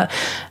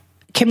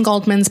Kim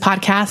Goldman's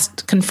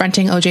podcast,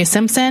 Confronting O.J.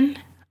 Simpson.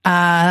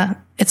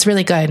 It's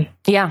really good.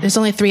 Yeah. There's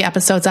only 3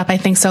 episodes up, I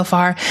think, so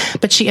far.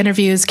 But she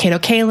interviews Kato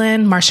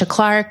Kaelin, Marcia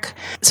Clark.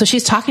 So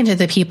she's talking to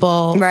the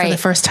people for the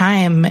first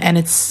time, and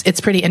it's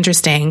pretty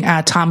interesting.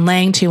 Tom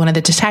Lang, too, one of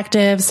the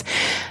detectives.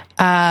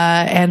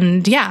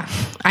 And yeah,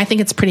 I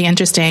think it's pretty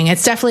interesting.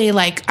 It's definitely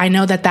I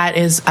know that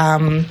is,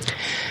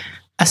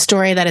 a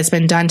story that has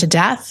been done to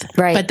death,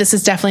 right? But this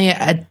is definitely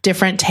a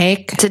different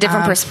take. It's a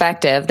different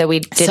perspective that we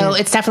didn't. So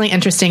it's definitely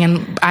interesting,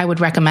 and I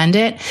would recommend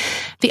it.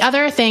 The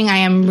other thing I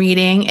am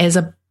reading is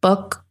a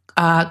book,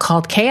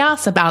 called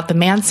Chaos about the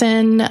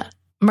Manson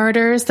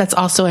murders. That's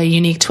also a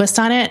unique twist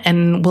on it.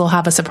 And we'll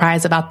have a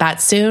surprise about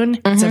that soon.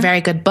 Mm-hmm. It's a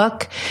very good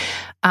book.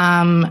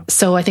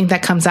 So I think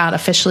that comes out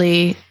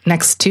officially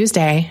next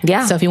Tuesday.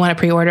 Yeah. So if you want to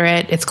pre-order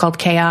it, it's called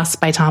Chaos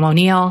by Tom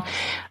O'Neill.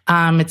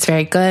 It's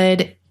very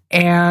good.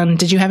 And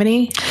did you have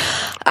any?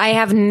 I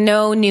have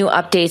no new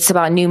updates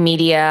about new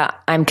media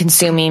I'm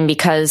consuming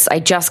because I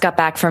just got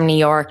back from New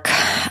York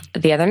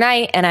the other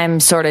night and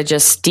I'm sort of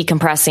just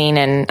decompressing,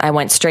 and I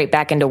went straight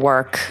back into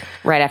work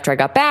right after I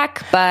got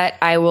back. But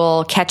I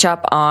will catch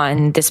up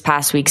on this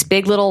past week's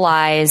Big Little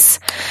Lies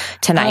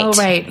tonight. Oh,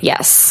 right.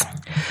 Yes.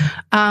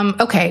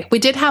 Okay. We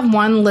did have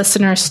one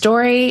listener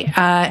story,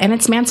 and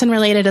it's Manson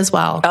related as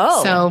well.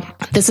 Oh. So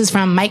this is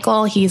from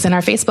Michael. He's in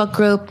our Facebook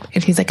group,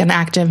 and he's an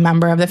active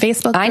member of the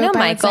Facebook group. I know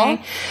Michael.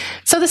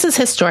 So this is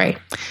his story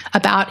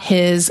about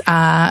his,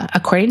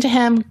 according to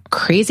him,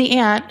 crazy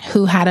aunt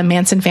who had a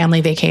Manson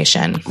family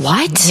vacation.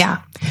 What? Yeah.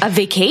 A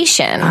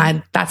vacation?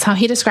 That's how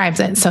he describes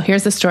it. So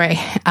here's the story.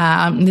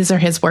 These are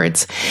his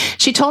words.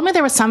 She told me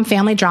there was some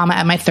family drama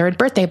at my 3rd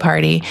birthday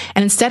party,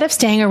 and instead of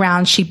staying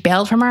around, she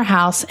bailed from our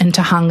house in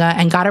Tahunga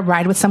and got a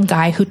ride with some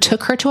guy who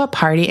took her to a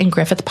party in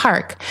Griffith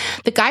Park.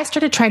 The guy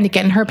started trying to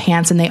get in her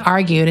pants, and they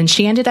argued, and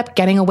she ended up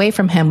getting away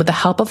from him with the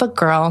help of a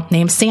girl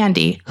named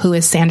Sandy, who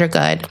is Sandra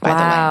Good, by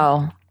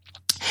the way.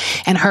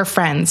 And her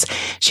friends.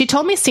 She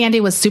told me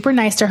Sandy was super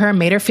nice to her,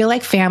 made her feel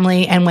like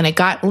family, and when it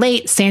got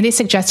late, Sandy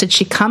suggested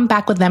she come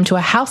back with them to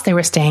a house they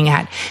were staying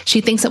at.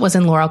 She thinks it was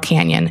in Laurel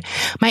Canyon.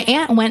 My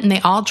aunt went and they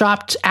all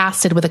dropped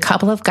acid with a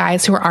couple of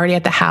guys who were already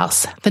at the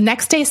house. The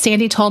next day,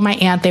 Sandy told my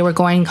aunt they were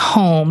going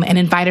home and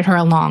invited her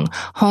along.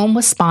 Home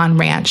was Spahn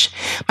Ranch.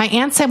 My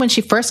aunt said when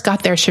she first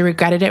got there, she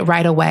regretted it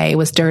right away. It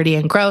was dirty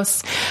and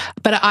gross,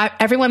 but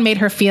everyone made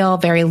her feel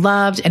very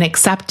loved and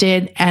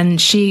accepted, and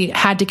she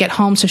had to get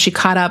home, so she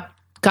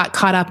got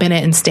caught up in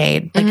it and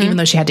stayed, even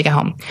though she had to get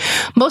home.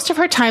 Most of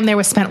her time there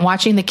was spent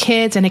watching the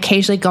kids and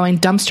occasionally going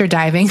dumpster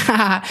diving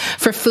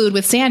for food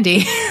with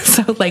Sandy.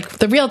 So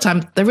the real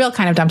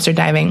kind of dumpster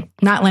diving,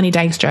 not Lenny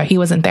Dykstra. He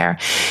wasn't there.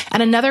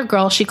 And another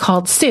girl she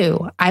called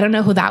Sue. I don't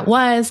know who that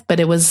was,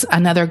 but it was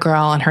another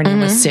girl and her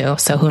name was Sue.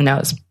 So who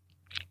knows?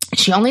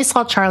 She only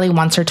saw Charlie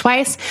once or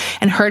twice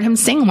and heard him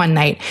sing one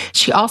night.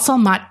 She also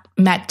met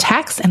met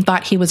Tex and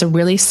thought he was a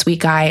really sweet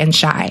guy and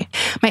shy.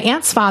 My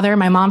aunt's father,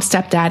 my mom's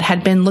stepdad,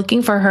 had been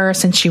looking for her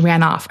since she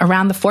ran off.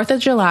 Around the 4th of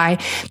July,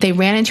 they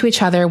ran into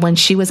each other when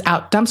she was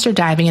out dumpster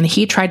diving and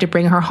he tried to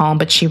bring her home,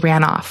 but she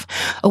ran off.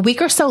 A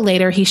week or so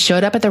later, he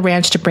showed up at the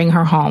ranch to bring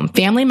her home.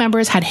 Family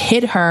members had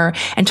hid her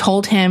and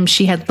told him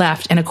she had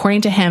left, and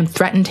according to him,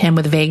 threatened him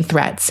with vague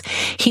threats.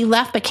 He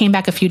left but came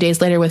back a few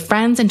days later with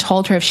friends and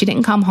told her if she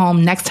didn't come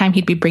home, next time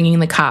he'd be bringing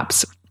the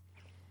cops.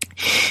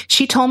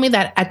 She told me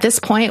that at this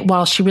point,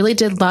 while she really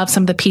did love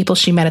some of the people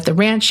she met at the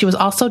ranch, she was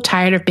also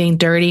tired of being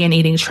dirty and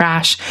eating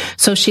trash.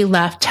 So she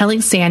left,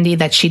 telling Sandy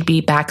that she'd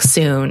be back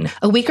soon.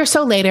 A week or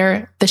so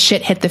later, the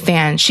shit hit the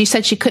fan. She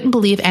said she couldn't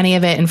believe any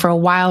of it and for a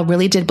while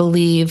really did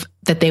believe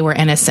that they were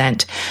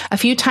innocent. A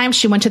few times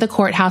she went to the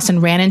courthouse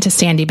and ran into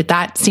Sandy, but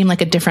that seemed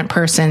like a different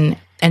person,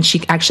 and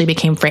she actually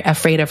became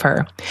afraid of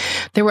her.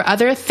 There were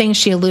other things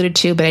she alluded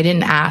to, but I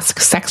didn't ask.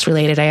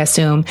 Sex-related, I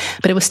assume.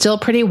 But it was still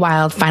pretty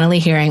wild finally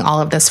hearing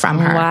all of this from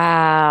her.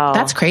 Wow.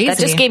 That's crazy. That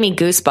just gave me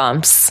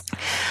goosebumps.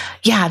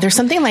 Yeah, there's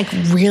something like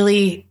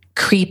really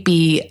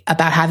creepy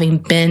about having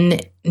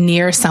been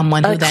near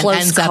someone who then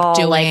ends up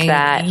doing like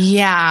that.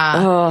 Yeah.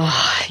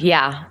 Oh,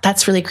 yeah.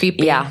 That's really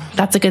creepy. Yeah.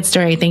 That's a good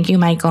story. Thank you,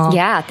 Michael.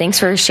 Yeah, thanks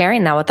for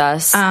sharing that with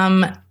us.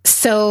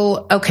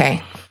 So,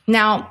 okay.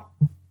 Now,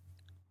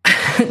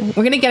 we're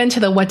going to get into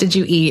the what did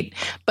you eat,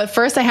 but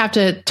first I have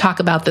to talk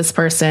about this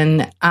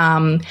person.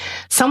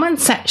 Someone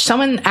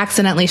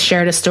accidentally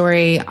shared a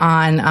story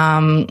on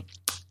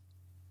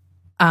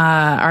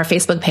our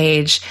Facebook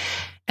page,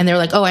 and they were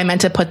like, "Oh, I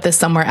meant to put this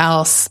somewhere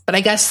else, but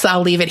I guess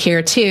I'll leave it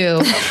here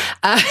too."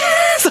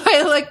 So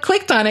I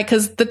clicked on it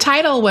because the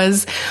title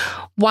was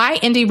 "Why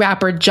Indie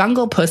Rapper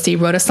Jungle Pussy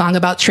Wrote a Song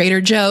About Trader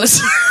Joe's."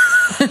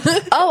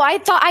 Oh,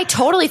 I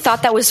totally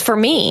thought that was for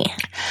me.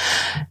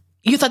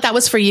 You thought that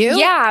was for you?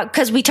 Yeah,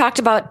 because I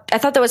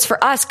thought that was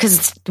for us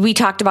because we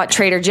talked about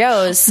Trader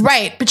Joe's.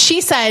 Right. But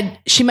she said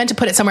she meant to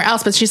put it somewhere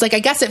else, but she's like, I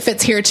guess it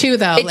fits here too,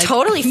 though. It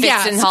totally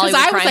fits in Hollywood Because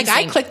I was crime like,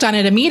 scene. I clicked on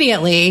it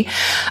immediately.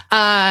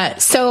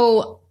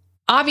 So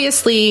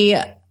obviously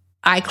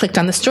I clicked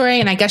on the story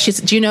and I guess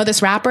do you know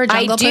this rapper,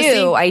 Jungle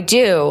Pussy? I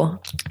do.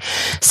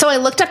 So I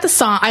looked up the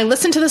song. I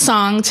listened to the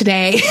song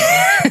today.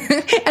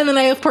 And then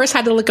I, of course,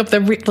 had to look up the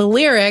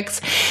lyrics.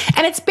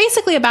 And it's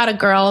basically about a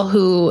girl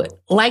who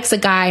likes a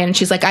guy and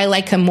she's like, I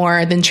like him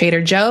more than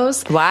Trader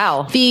Joe's.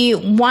 Wow. The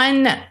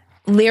one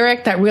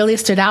lyric that really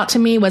stood out to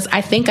me was,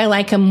 I think I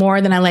like him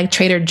more than I like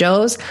Trader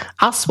Joe's.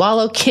 I'll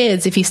swallow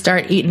kids if you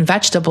start eating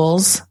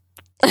vegetables.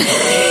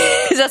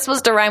 Is that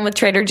supposed to rhyme with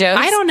Trader Joe's?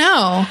 I don't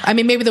know. I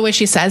mean, maybe the way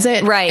she says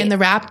it in the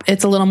rap,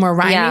 it's a little more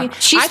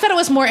rhymey. Yeah. I thought it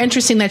was more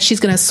interesting that she's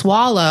going to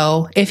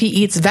swallow if he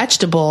eats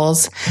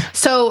vegetables.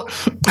 So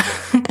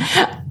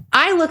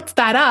I looked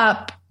that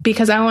up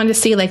because I wanted to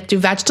see, like, do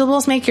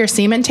vegetables make your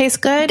semen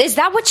taste good? Is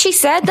that what she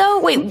said,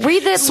 though? Wait,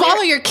 read the...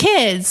 Swallow your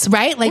kids,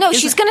 right? Like, no,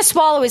 she's going to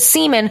swallow his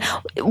semen.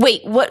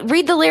 Wait, what?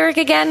 Read the lyric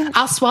again.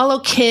 I'll swallow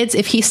kids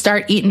if he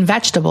start eating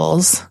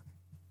vegetables.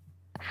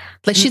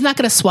 Like, she's not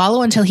going to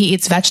swallow until he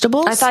eats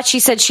vegetables? I thought she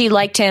said she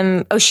liked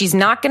him. Oh, she's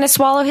not going to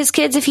swallow his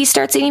kids if he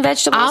starts eating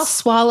vegetables? I'll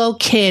swallow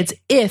kids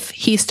if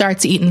he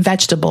starts eating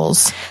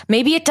vegetables.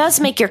 Maybe it does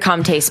make your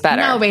cum taste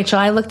better. No, Rachel,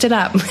 I looked it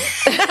up.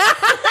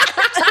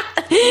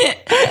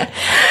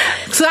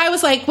 So I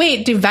was like,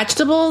 wait, do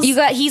vegetables?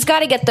 He's got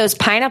to get those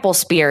pineapple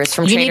spears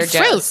from Trader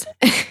Joe's.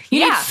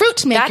 You need fruit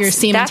to make your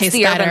semen taste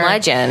better. That's the urban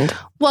legend.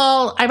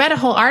 Well, I read a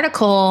whole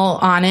article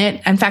on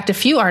it. In fact, a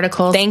few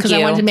articles. Thank you. Because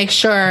I wanted to make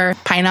sure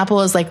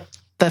pineapple is like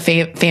the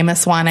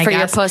famous one, I guess. For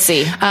your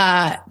pussy.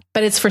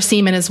 But it's for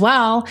semen as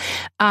well.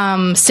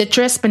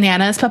 Citrus,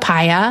 bananas,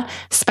 papaya,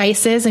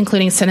 spices,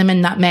 including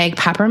cinnamon, nutmeg,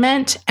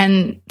 peppermint,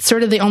 and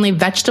sort of the only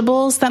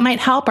vegetables that might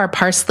help are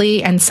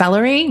parsley and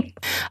celery.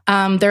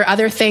 There are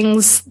other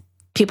things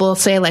people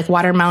say like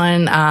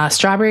watermelon,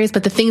 strawberries,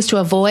 but the things to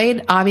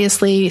avoid,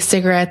 obviously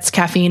cigarettes,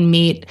 caffeine,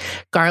 meat,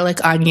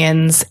 garlic,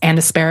 onions, and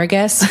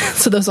asparagus.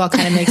 So those all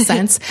kind of make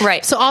sense.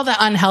 Right. So all the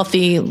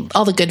unhealthy,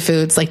 all the good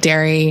foods like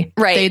dairy,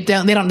 right. They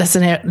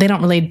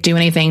don't really do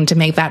anything to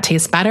make that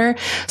taste better.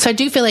 So I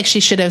do feel like she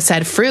should have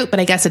said fruit, but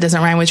I guess it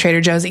doesn't rhyme with Trader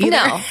Joe's either.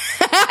 No.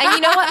 And you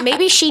know what?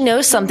 Maybe she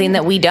knows something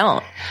that we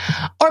don't.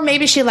 Or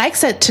maybe she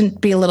likes it to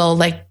be a little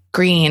like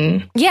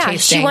green. Yeah,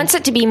 tasting. she wants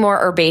it to be more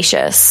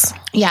herbaceous.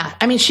 Yeah.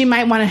 I mean, she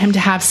might want him to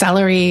have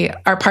celery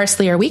or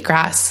parsley or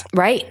wheatgrass.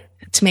 Right.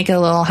 To make it a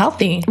little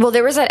healthy. Well,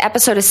 there was that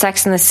episode of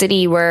Sex and the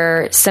City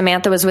where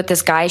Samantha was with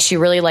this guy she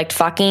really liked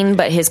fucking,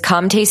 but his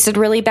cum tasted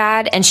really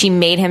bad, and she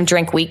made him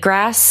drink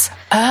wheatgrass.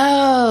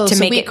 Oh, so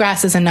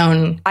wheatgrass is a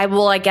known...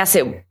 I guess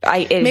it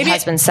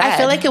has been said. I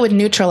feel like it would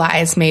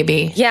neutralize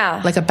maybe.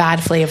 Yeah. Like a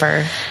bad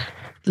flavor.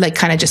 Like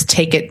kind of just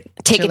take it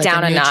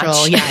down a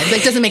notch. Yeah,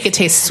 it doesn't make it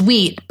taste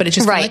sweet, but it's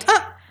just right.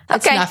 Like,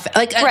 that's nothing.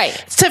 Like,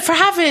 right. So for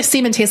having a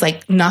semen taste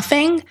like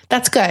nothing,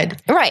 that's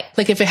good. Right.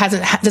 Like if it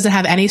doesn't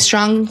have any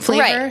strong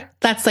flavor,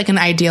 that's like an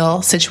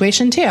ideal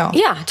situation too.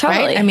 Yeah,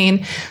 totally. Right? I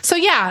mean, so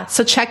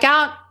check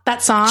out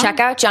that song. Check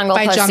out Jungle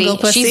by Pussy. Jungle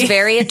Pussy. She's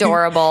very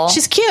adorable.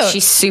 She's cute.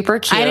 She's super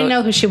cute. I didn't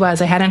know who she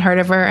was. I hadn't heard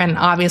of her, and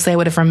obviously I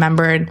would have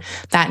remembered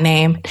that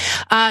name.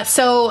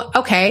 So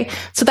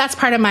that's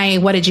part of my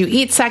What Did You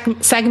Eat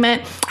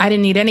segment. I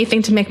didn't eat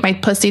anything to make my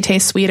pussy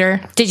taste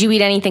sweeter. Did you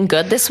eat anything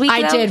good this week,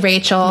 I though? did,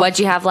 Rachel. What'd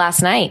you have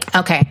last night?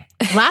 Okay.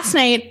 Last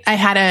night, I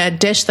had a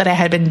dish that I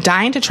had been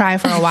dying to try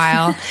for a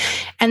while,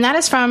 and that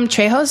is from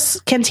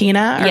Trejo's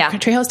Cantina, or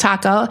Trejo's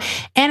Taco,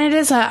 and it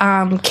is a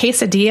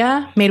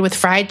quesadilla made with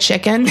fried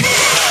chicken.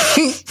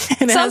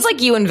 Sounds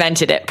like you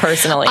invented it,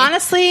 personally.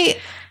 Honestly,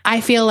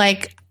 I feel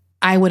like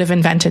I would have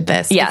invented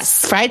this.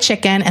 Yes. It's fried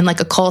chicken and like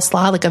a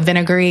coleslaw, like a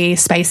vinegary,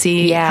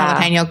 spicy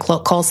jalapeno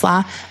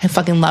coleslaw. I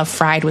fucking love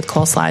fried with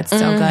coleslaw. It's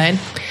so good.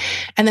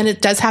 And then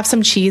it does have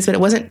some cheese, but it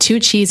wasn't too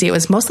cheesy. It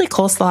was mostly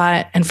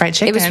coleslaw and fried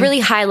chicken. It was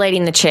really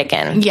highlighting the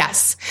chicken.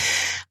 Yes.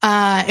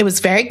 It was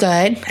very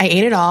good. I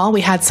ate it all.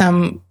 We had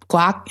some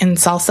guac and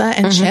salsa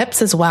and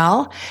chips as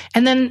well.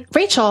 And then,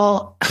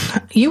 Rachel,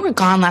 you were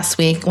gone last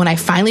week when I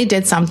finally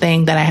did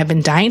something that I have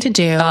been dying to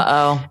do.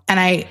 And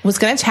I was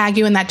going to tag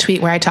you in that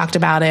tweet where I talked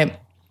about it,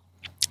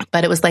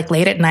 but it was like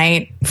late at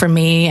night for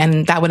me,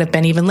 and that would have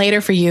been even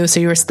later for you. So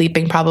you were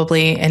sleeping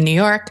probably in New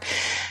York.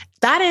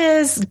 That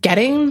is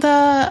getting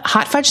the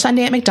hot fudge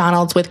sundae at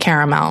McDonald's with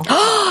caramel.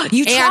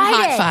 You tried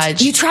hot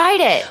fudge. You tried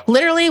it.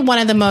 Literally one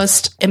of the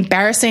most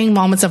embarrassing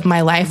moments of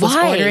my life was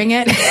ordering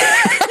it.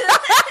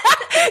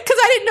 Because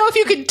I didn't know if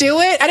you could do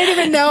it. I didn't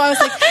even know. I was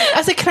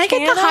like, can I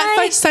get the hot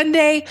fudge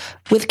sundae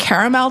with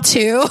caramel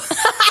too?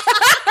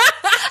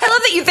 I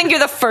love that you think you're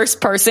the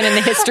first person in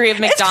the history of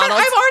McDonald's.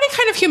 I'm already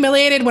kind of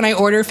humiliated when I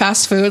order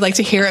fast food. Like,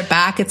 to hear it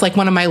back, it's like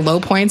one of my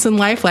low points in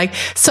life. Like,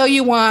 so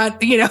you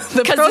want,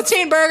 the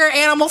protein burger,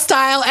 animal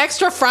style,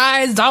 extra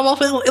fries, double.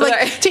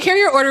 Like, to hear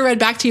your order read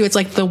back to you, it's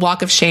like the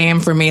walk of shame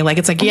for me. Like,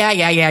 it's like, yeah.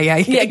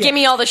 Give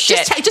me all the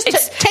shit.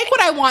 Just take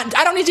what I want.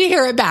 I don't need to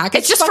hear it back.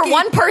 It's just for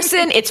one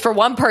person. It's for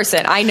one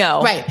person. I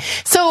know. Right.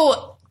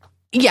 So,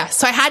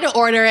 so I had to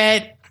order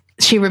it.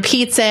 She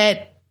repeats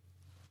it.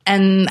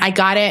 And I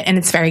got it, and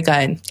it's very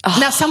good.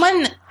 Now,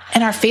 someone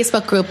in our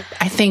Facebook group,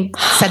 I think,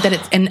 said that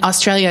it's in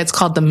Australia, it's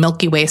called the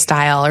Milky Way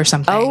style or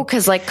something. Oh,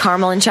 because like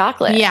caramel and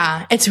chocolate.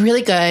 Yeah, it's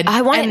really good.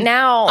 I want it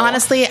now.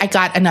 Honestly, I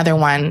got another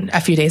one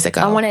a few days ago.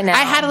 I want it now.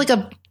 I had like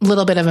a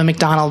little bit of a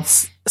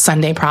McDonald's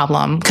sundae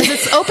problem because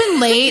it's open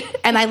late,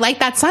 and I like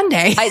that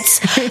sundae.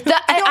 The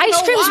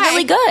ice cream's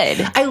really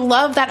good. I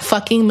love that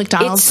fucking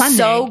McDonald's sundae. It's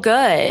so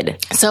good.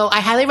 So I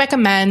highly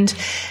recommend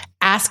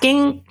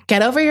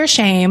get over your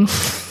shame.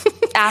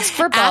 Ask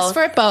for both. Ask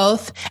for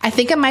both. I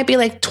think it might be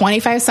like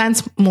 25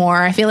 cents more.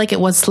 I feel like it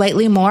was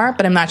slightly more,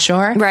 but I'm not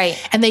sure. Right.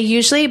 And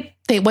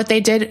what they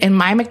did in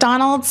my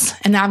McDonald's,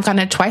 and now I've gotten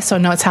it twice, so I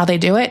know it's how they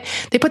do it.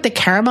 They put the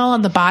caramel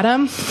on the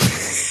bottom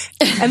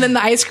and then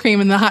the ice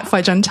cream and the hot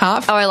fudge on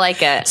top. Oh, I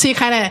like it. So you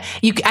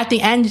at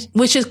the end,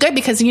 which is good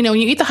because, when you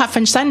eat the hot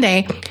fudge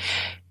sundae,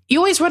 you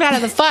always run out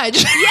of the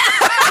fudge. Yeah.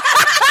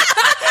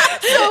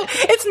 So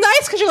it's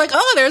nice because you're like,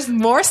 oh, there's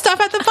more stuff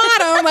at the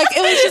bottom. Like,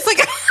 it was just like...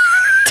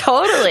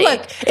 Totally.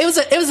 Look,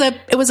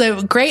 it was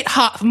a great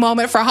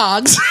moment for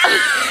Hogs.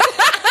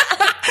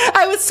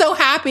 I was so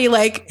happy.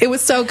 Like, it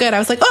was so good. I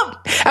was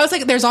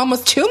like, there's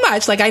almost too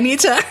much. Like, I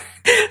needed to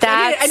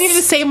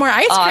save more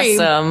ice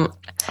cream. Awesome.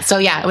 So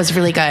yeah, it was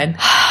really good.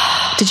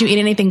 Did you eat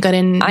anything good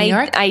in New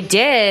York? I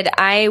did.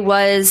 I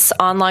was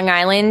on Long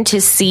Island to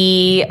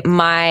see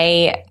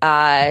my,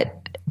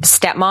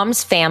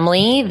 stepmom's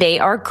family. They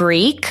are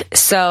Greek,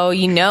 so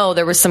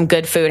there was some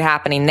good food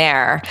happening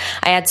there.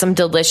 I had some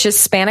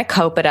delicious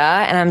spanakopita,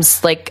 and I'm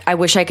just like, I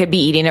wish I could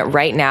be eating it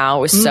right now.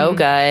 It was so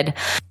good.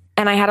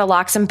 And I had a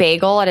lox and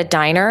bagel at a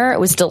diner. It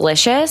was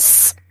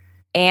delicious,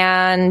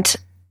 and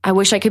I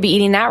wish I could be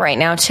eating that right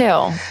now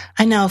too.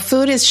 I know,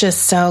 food is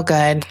just so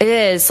good. It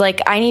is.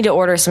 Like, I need to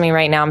order something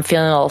right now. I'm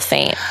feeling a little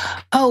faint.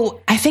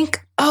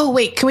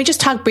 Wait, can we just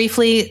talk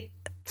briefly?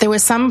 There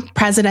was some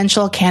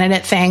presidential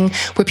candidate thing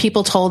where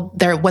people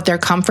told what their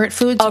comfort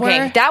foods were.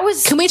 Okay, that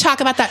was... Can we talk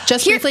about that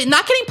just briefly?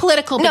 Not getting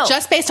political, but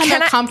just based on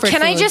their comfort foods.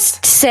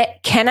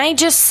 Can I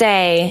just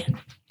say,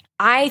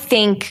 I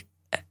think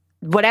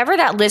whatever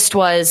that list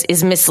was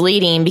is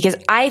misleading, because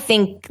I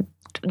think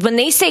when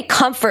they say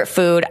comfort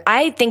food,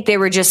 I think they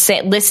were just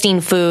listing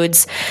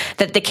foods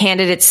that the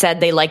candidates said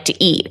they like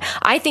to eat.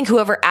 I think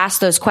whoever asked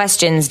those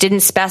questions didn't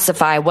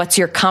specify what's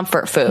your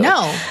comfort food.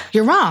 No,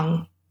 you're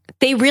wrong.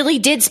 They really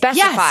did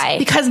specify. Yes,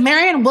 because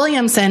Marianne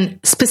Williamson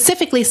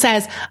specifically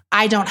says,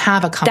 I don't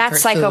have a comfort food.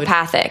 That's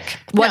psychopathic.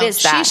 What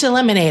is that? She's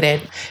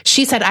eliminated.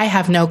 She said, I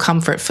have no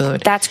comfort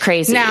food. That's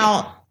crazy.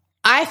 Now,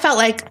 I felt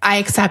like I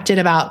accepted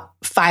about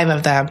 5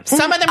 of them.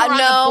 Some of them are on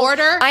the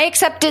border. I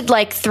accepted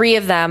like 3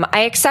 of them.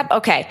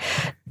 Okay.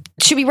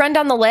 Should we run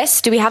down the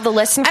list? Do we have the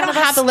list in front of us? I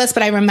don't have the list,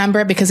 but I remember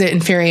it because it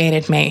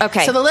infuriated me.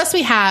 Okay. So the list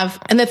we have,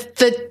 and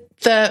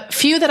the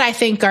few that I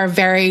think are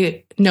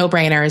very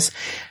no-brainers: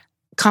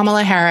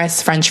 Kamala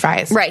Harris, French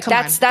fries. Right.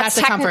 That's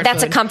a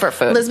comfort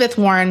food. Elizabeth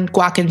Warren,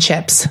 guac and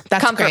chips.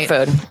 That's comfort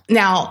food.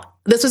 Now,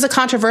 this was a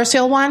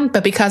controversial one,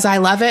 but because I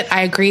love it,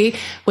 I agree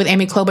with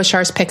Amy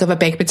Klobuchar's pick of a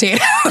baked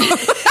potato.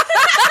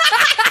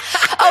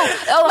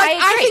 Oh, like, I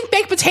agree. I think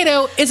baked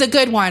potato is a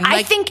good one.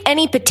 I think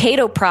any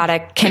potato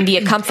product can be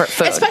a comfort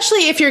food.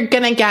 Especially if you're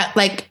going to get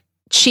like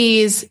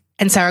cheese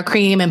and sour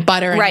cream and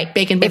butter and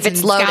bacon bits if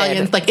it's and loaded.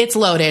 scallions. Like it's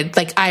loaded.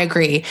 Like I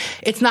agree.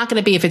 It's not going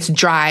to be if it's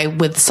dry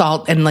with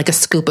salt and like a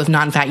scoop of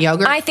non-fat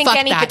yogurt. I think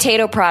any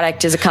potato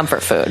product is a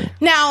comfort food.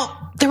 Now,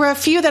 there were a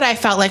few that I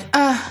felt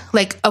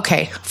like,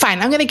 okay, fine.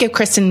 I'm going to give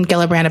Kristen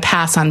Gillibrand a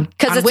pass on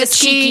because it's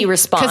whiskey, a cheeky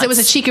response. Because it was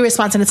a cheeky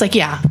response, and it's like,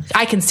 yeah,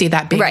 I can see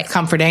that being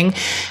comforting.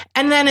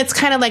 And then it's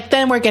kind of like,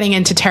 then we're getting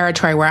into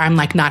territory where I'm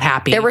like not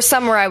happy. There were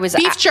some where I was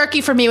beef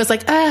jerky for me was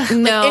like,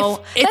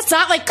 no, like it's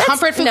not like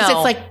comfort food. No.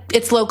 It's like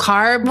it's low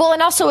carb. Well,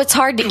 and also it's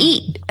hard to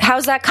eat.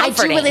 How's that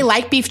comforting? I do really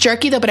like beef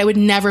jerky though, but I would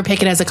never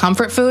pick it as a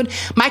comfort food.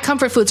 My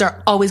comfort foods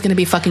are always going to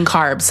be fucking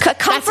carbs.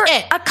 That's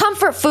it. A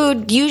comfort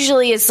food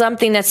usually is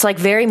something that's like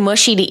very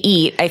mushy to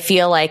eat. I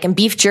feel like, and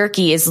beef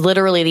jerky is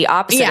literally the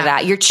opposite of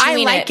that. You're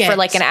chewing it for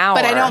like an hour.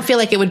 But I don't feel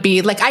like it would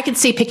be like, I could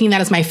see picking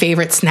that as my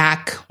favorite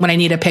snack when I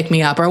need a pick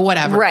me up or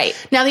whatever. Right.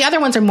 Now the other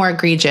ones are more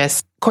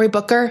egregious. Cory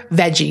Booker,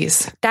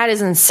 veggies. That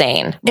is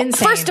insane.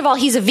 First of all,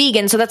 he's a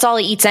vegan, so that's all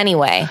he eats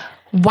anyway.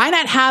 Why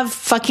not have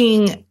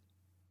fucking...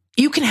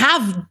 You can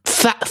have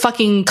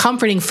fucking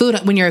comforting food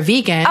when you're a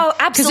vegan. Oh,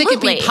 absolutely.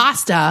 Because it could be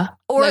pasta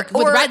with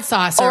red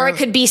sauce. Or it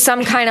could be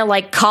some kind of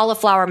like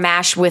cauliflower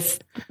mash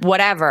with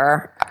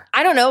whatever.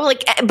 I don't know.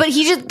 Like, but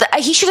he should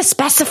have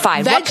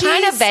specified what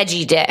kind of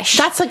veggie dish.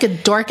 That's like a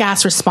dork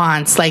ass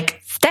response.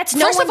 Like, that's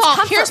no First one's of all,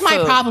 comfort here's my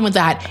food. problem with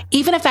that.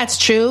 Even if that's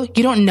true,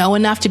 you don't know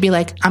enough to be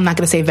like, I'm not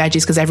going to say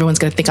veggies because everyone's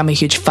going to think I'm a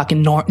huge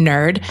fucking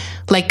nerd.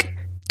 Like,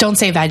 don't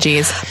say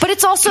veggies. But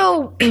it's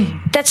also,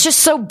 that's just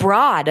so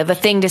broad of a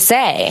thing to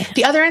say.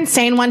 The other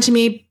insane one to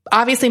me,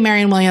 obviously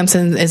Marianne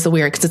Williamson is the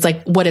weird because it's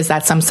like, what is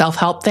that? Some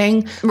self-help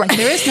thing? Like,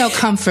 there is no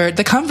comfort.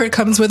 The comfort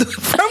comes from within.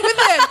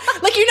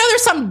 Like, you know,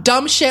 there's some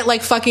dumb shit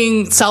like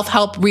fucking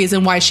self-help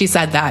reason why she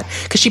said that.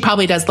 Because she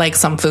probably does like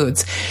some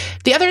foods.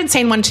 The other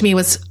insane one to me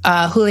was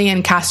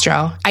Julian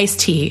Castro,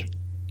 iced tea.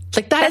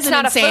 Like that's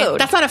not insane. a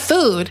food. That's not a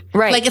food.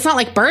 Right. Like it's not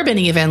like bourbon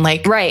even.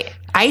 Like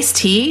iced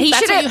tea.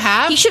 That's what you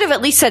have. He should have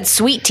at least said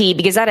sweet tea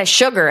because that has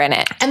sugar in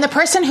it. And the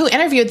person who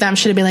interviewed them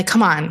should have been like,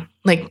 come on,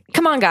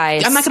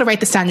 guys. I'm not going to write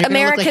this down. You're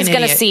America's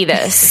going to see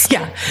this.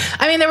 Yeah.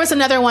 I mean, there was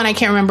another one. I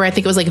can't remember. I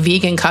think it was like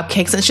vegan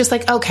cupcakes. And it's just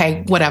like,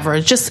 okay, whatever.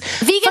 Just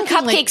vegan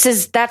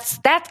cupcakes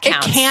that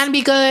counts. It can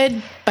be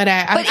good, but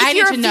I if need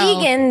you're to know.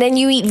 vegan, then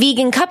you eat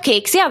vegan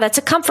cupcakes. Yeah, that's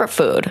a comfort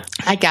food.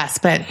 I guess,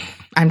 but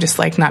I'm just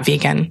like not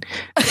vegan.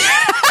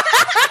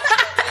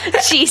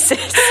 Jesus.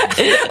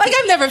 Like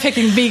I'm never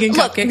picking vegan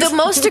cupcakes. The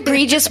most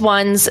egregious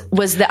ones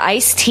was the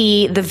iced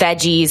tea, the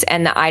veggies,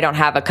 and the I don't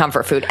have a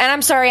comfort food. And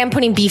I'm sorry, I'm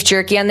putting beef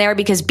jerky on there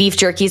because beef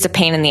jerky is a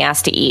pain in the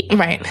ass to eat.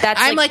 Right.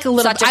 I'm like a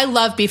little, I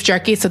love beef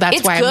jerky, so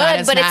that's why I'm not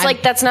as but mad. It's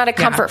like, that's not a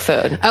comfort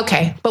food.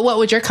 Okay. But what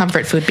would your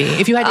comfort food be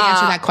if you had to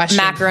answer that question?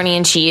 Macaroni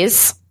and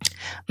cheese.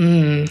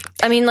 I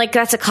mean, like,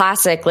 that's a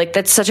classic. Like,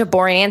 that's such a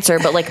boring answer,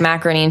 but like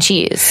macaroni and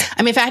cheese.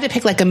 I mean, if I had to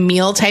pick like a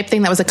meal type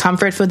thing that was a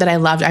comfort food that I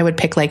loved, I would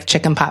pick like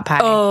chicken pot pie.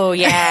 Oh,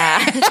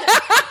 yeah.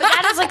 But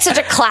that is like such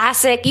a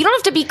classic. You don't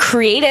have to be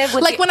creative.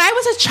 Like when I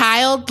was a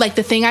child, like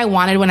the thing I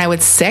wanted when I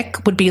was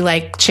sick would be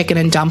like chicken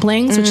and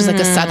dumplings, which is like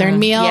a Southern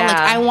meal. Yeah. Like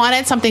I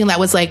wanted something that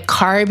was like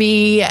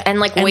carby and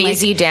like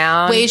weighs you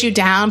down,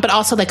 but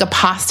also like a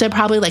pasta,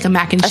 probably like a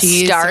mac and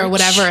cheese or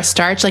whatever, a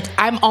starch. Like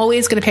I'm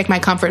always going to pick my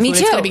comfort food. Me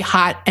too. It's going to be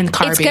hot and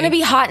carby. It's going to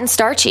be hot and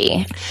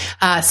starchy.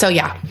 So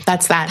yeah,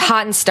 that's that.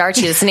 Hot and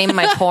starchy. That's the name of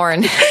my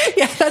porn.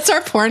 Yeah, that's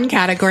our porn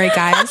category,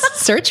 guys.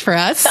 Search for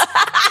us.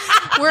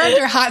 We're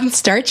under hot and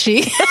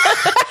starchy.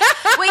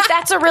 Wait,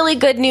 that's a really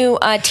good new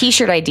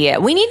t-shirt idea.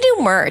 We need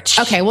new merch.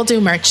 Okay, we'll do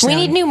merch soon. We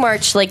need new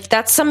merch. Like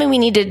that's something we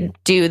need to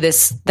do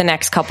the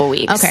next couple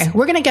weeks. Okay,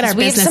 we're going to get our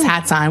business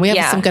hats on. We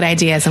have some good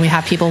ideas and we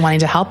have people wanting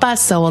to help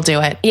us, so we'll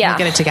do it. Yeah. We'll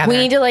get it together. We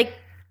need to like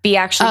be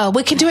actually... Oh,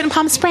 we can do it in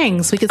Palm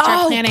Springs. We could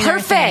start planning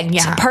perfect.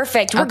 Yeah.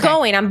 Perfect. We're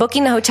going. I'm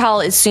booking the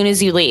hotel as soon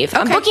as you leave.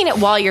 I'm booking it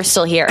while you're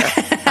still here.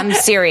 I'm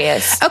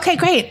serious. Okay,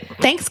 great.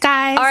 Thanks,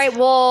 guys. All right,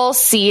 we'll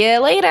see you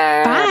later.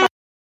 Bye.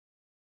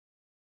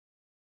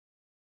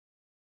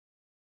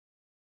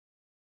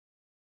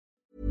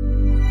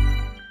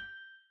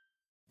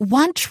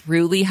 Want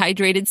truly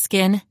hydrated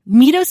skin?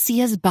 Meet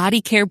Osea's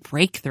Body Care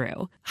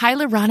Breakthrough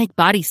Hyaluronic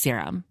Body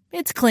Serum.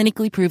 It's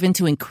clinically proven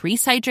to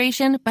increase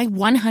hydration by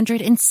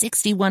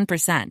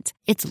 161%.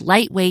 It's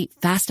lightweight,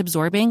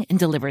 fast-absorbing, and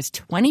delivers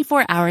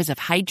 24 hours of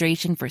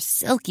hydration for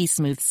silky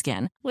smooth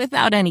skin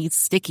without any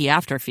sticky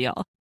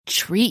afterfeel.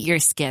 Treat your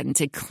skin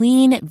to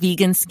clean,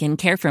 vegan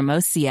skincare from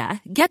Osea.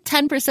 Get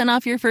 10%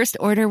 off your first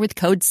order with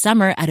code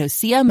SUMMER at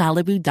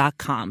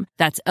OseaMalibu.com.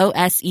 That's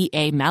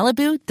OSEA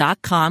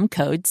Malibu.com,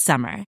 code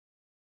SUMMER.